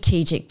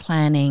 strategic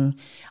planning.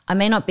 I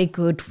may not be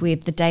good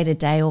with the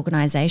day-to-day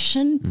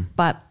organisation,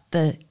 but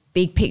the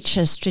big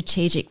picture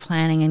strategic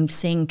planning and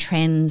seeing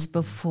trends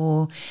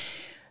before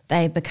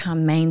they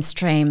become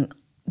mainstream,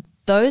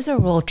 those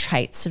are all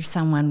traits of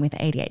someone with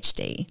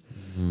ADHD.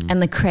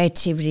 And the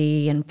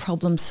creativity and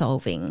problem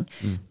solving,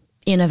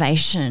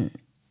 innovation.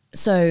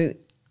 So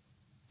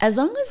as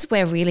long as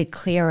we're really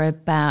clear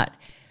about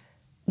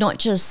not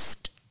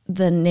just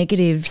the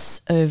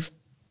negatives of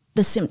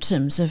the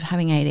symptoms of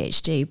having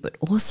ADHD, but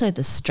also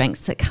the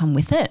strengths that come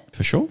with it.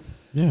 For sure.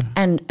 Yeah.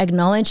 And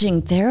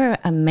acknowledging there are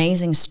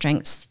amazing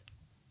strengths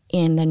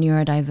in the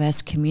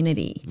neurodiverse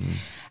community.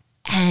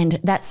 And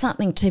that's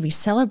something to be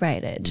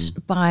celebrated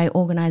by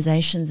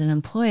organisations and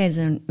employers,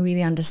 and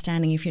really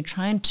understanding if you're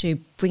trying to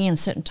bring in a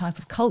certain type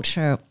of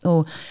culture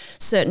or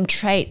certain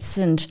traits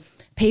and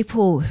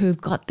people who've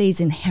got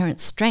these inherent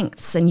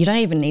strengths, and you don't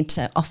even need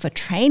to offer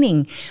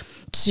training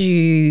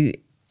to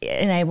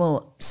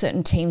enable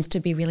certain teams to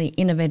be really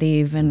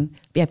innovative and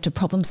be able to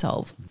problem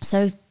solve.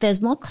 So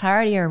there's more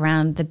clarity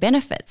around the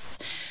benefits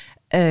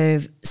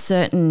of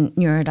certain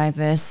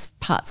neurodiverse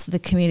parts of the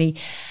community,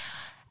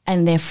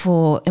 and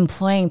therefore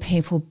employing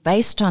people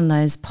based on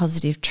those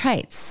positive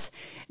traits,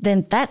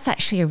 then that's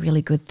actually a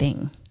really good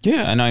thing.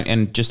 Yeah,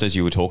 and just as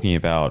you were talking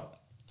about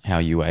how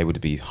you were able to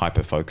be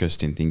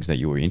hyper-focused in things that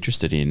you were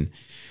interested in,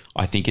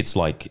 I think it's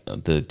like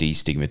the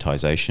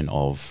destigmatization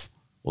of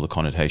all the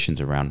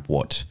connotations around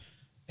what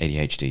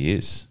ADHD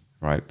is,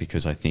 right?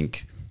 Because I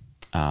think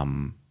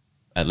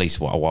at least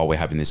while we're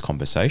having this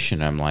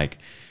conversation, I'm like,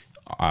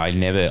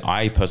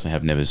 I personally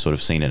have never sort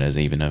of seen it as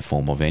even a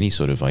form of any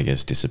sort of, I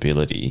guess,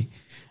 disability.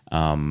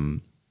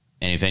 And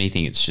if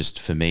anything, it's just,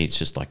 for me, it's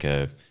just like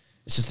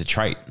it's just a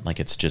trait. Like,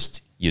 it's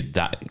just, you're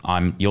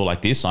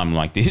like this, I'm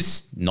like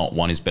this. Not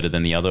one is better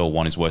than the other, or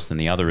one is worse than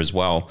the other as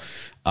well.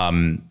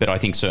 But I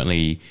think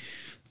certainly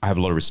I have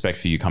a lot of respect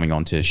for you coming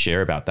on to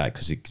share about that,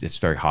 because it's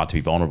very hard to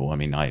be vulnerable. I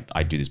mean,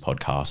 I do this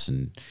podcast,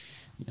 and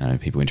you know,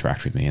 people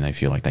interact with me and they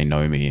feel like they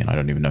know me, and I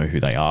don't even know who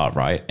they are,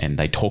 right? And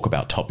they talk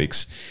about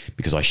topics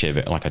because I share,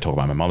 like I talk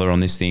about my mother on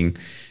this thing.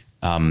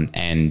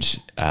 And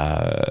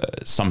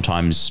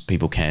sometimes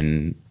people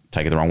can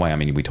take it the wrong way. I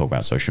mean, we talk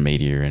about social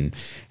media and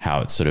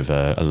how it's sort of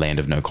a land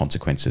of no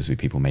consequences, with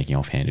people making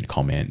offhanded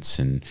comments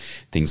and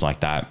things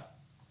like that,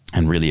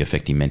 and really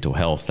affecting mental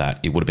health, that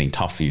it would have been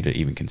tough for you to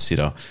even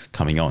consider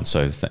coming on.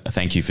 So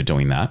thank you for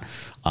doing that.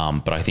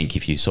 But I think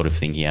if you're sort of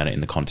thinking about it in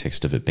the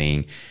context of it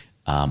being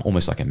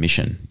almost like a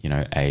mission, you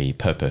know, a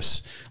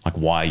purpose, like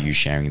why are you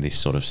sharing this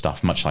sort of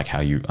stuff, much like how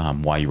you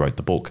why you wrote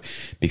the book,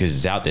 because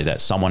it's out there that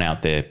someone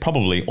out there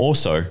probably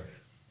also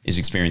is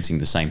experiencing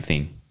the same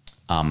thing,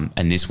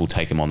 and this will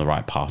take them on the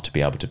right path to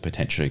be able to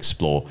potentially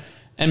explore,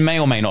 and may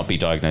or may not be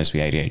diagnosed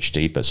with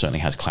ADHD, but certainly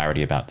has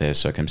clarity about their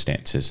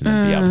circumstances, and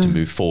then be able to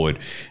move forward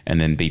and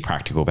then be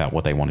practical about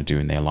what they want to do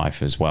in their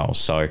life as well.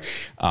 So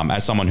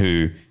as someone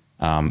who,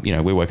 you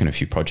know, we're working on a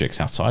few projects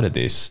outside of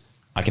this,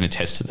 I can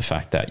attest to the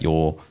fact that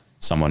you're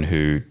someone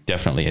who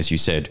definitely, as you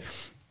said,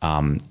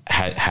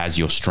 has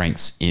your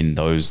strengths in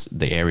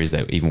the areas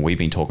that even we've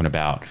been talking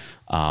about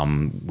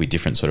with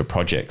different sort of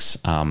projects.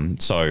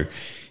 So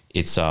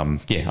it's,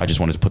 I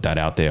just wanted to put that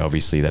out there,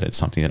 obviously, that it's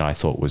something that I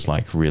thought was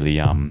like really,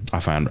 I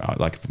found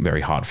like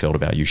very heartfelt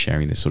about you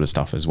sharing this sort of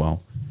stuff as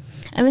well.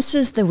 And this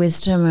is the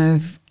wisdom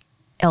of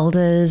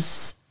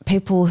elders,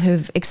 people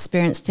who've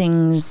experienced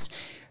things,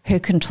 who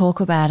can talk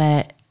about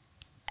it.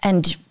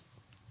 And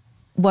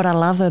what I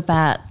love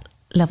about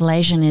Level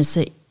Asian is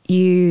that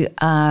you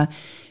are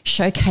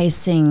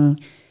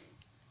showcasing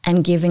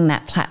and giving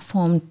that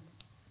platform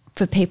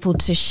for people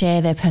to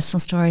share their personal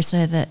stories,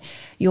 so that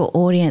your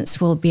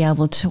audience will be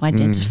able to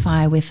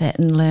identify with it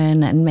and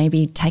learn and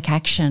maybe take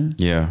action.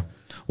 Yeah.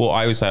 Well,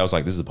 I always say, I was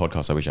like, this is the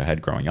podcast I wish I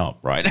had growing up,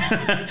 right?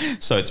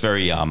 So it's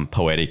very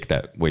poetic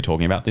that we're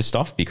talking about this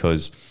stuff,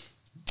 because,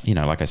 you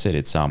know, like I said,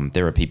 it's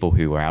there are people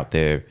who are out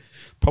there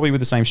probably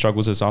with the same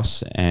struggles as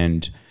us,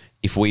 and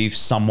if we've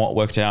somewhat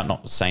worked it out,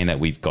 not saying that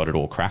we've got it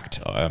all cracked,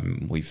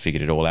 we've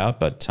figured it all out,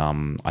 but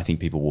I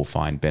think people will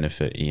find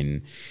benefit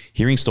in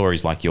hearing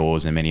stories like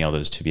yours and many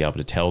others to be able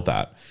to tell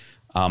that.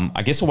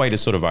 I guess a way to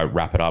sort of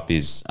wrap it up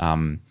is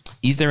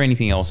there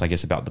anything else, I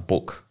guess, about the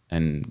book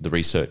and the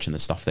research and the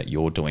stuff that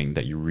you're doing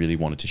that you really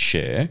wanted to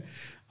share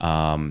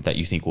that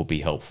you think will be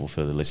helpful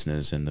for the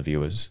listeners and the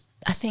viewers?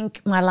 I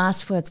think my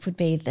last words would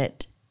be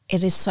that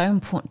it is so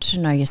important to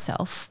know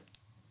yourself.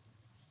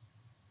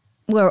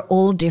 We're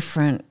all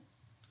different.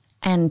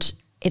 And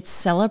it's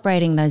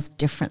celebrating those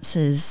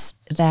differences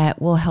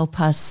that will help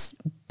us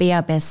be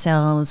our best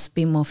selves,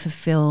 be more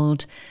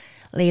fulfilled,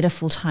 lead a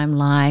full-time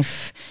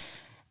life,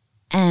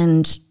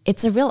 And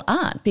it's a real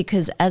art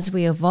because as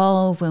we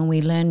evolve, when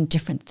we learn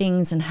different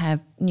things and have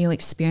new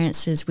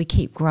experiences, we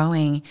keep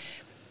growing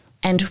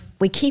and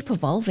we keep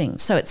evolving.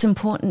 So it's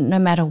important, no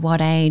matter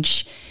what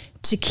age,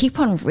 to keep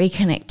on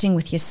reconnecting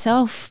with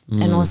yourself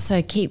and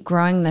also keep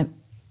growing the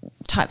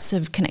types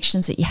of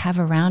connections that you have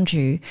around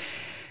you,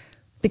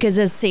 because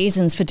there's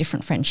seasons for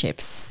different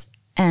friendships.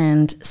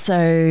 And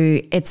so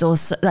it's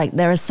also like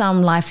there are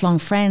some lifelong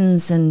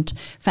friends and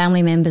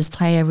family members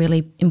play a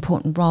really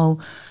important role,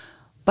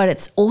 but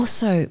it's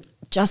also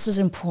just as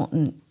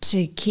important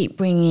to keep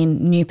bringing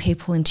in new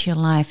people into your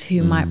life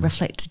who might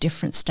reflect a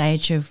different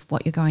stage of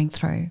what you're going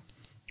through.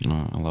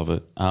 Oh, I love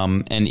it.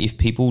 And if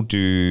people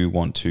do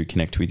want to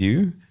connect with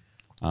you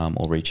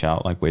or reach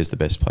out, like where's the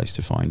best place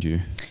to find you?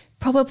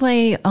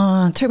 Probably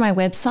through my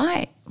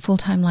website,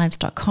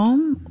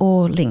 fulltimelives.com,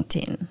 or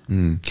LinkedIn.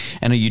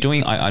 And are you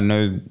doing, I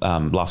know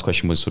last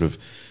question was sort of,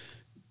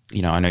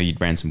 you know, I know you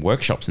ran some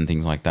workshops and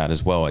things like that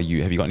as well. Have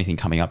you got anything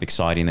coming up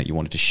exciting that you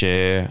wanted to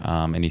share?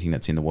 Anything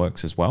that's in the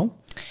works as well?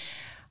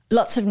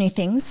 Lots of new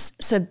things.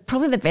 So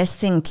probably the best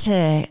thing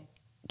to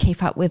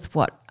keep up with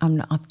what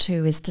I'm up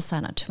to is to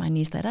sign up to my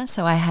newsletter.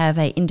 So I have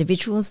a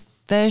individuals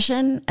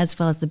version as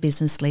well as the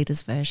business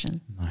leaders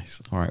version.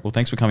 Nice. All right. Well,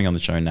 thanks for coming on the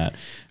show, Nat.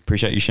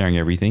 Appreciate you sharing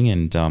everything.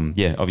 And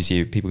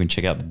obviously people can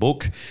check out the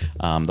book.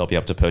 They'll be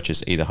able to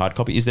purchase either hard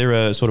copy. Is there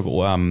a sort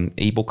of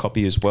ebook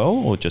copy as well,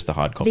 or just the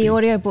hard copy? The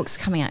audio book's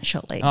coming out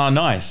shortly. Oh,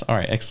 nice. All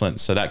right.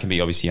 Excellent. So that can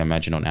be obviously, I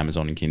imagine, on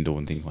Amazon and Kindle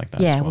and things like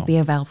that. Yeah, as it well. will be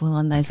available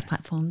on those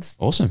platforms.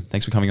 Awesome.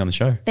 Thanks for coming on the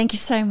show. Thank you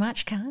so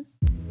much, Karen.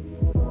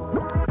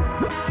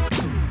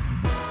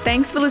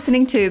 Thanks for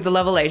listening to the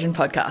Level Asian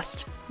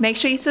podcast. Make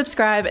sure you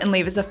subscribe and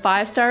leave us a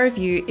 5-star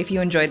review if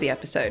you enjoyed the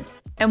episode.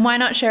 And why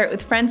not share it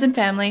with friends and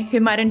family who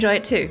might enjoy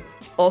it too?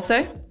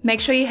 Also, make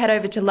sure you head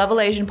over to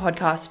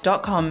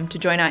levelasianpodcast.com to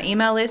join our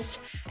email list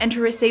and to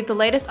receive the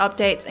latest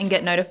updates and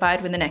get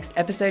notified when the next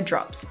episode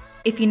drops.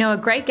 If you know a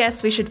great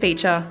guest we should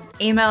feature,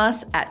 email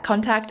us at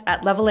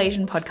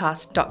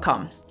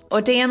contact@levelasianpodcast.com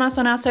or DM us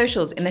on our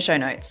socials in the show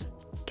notes.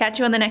 Catch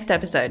you on the next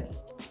episode.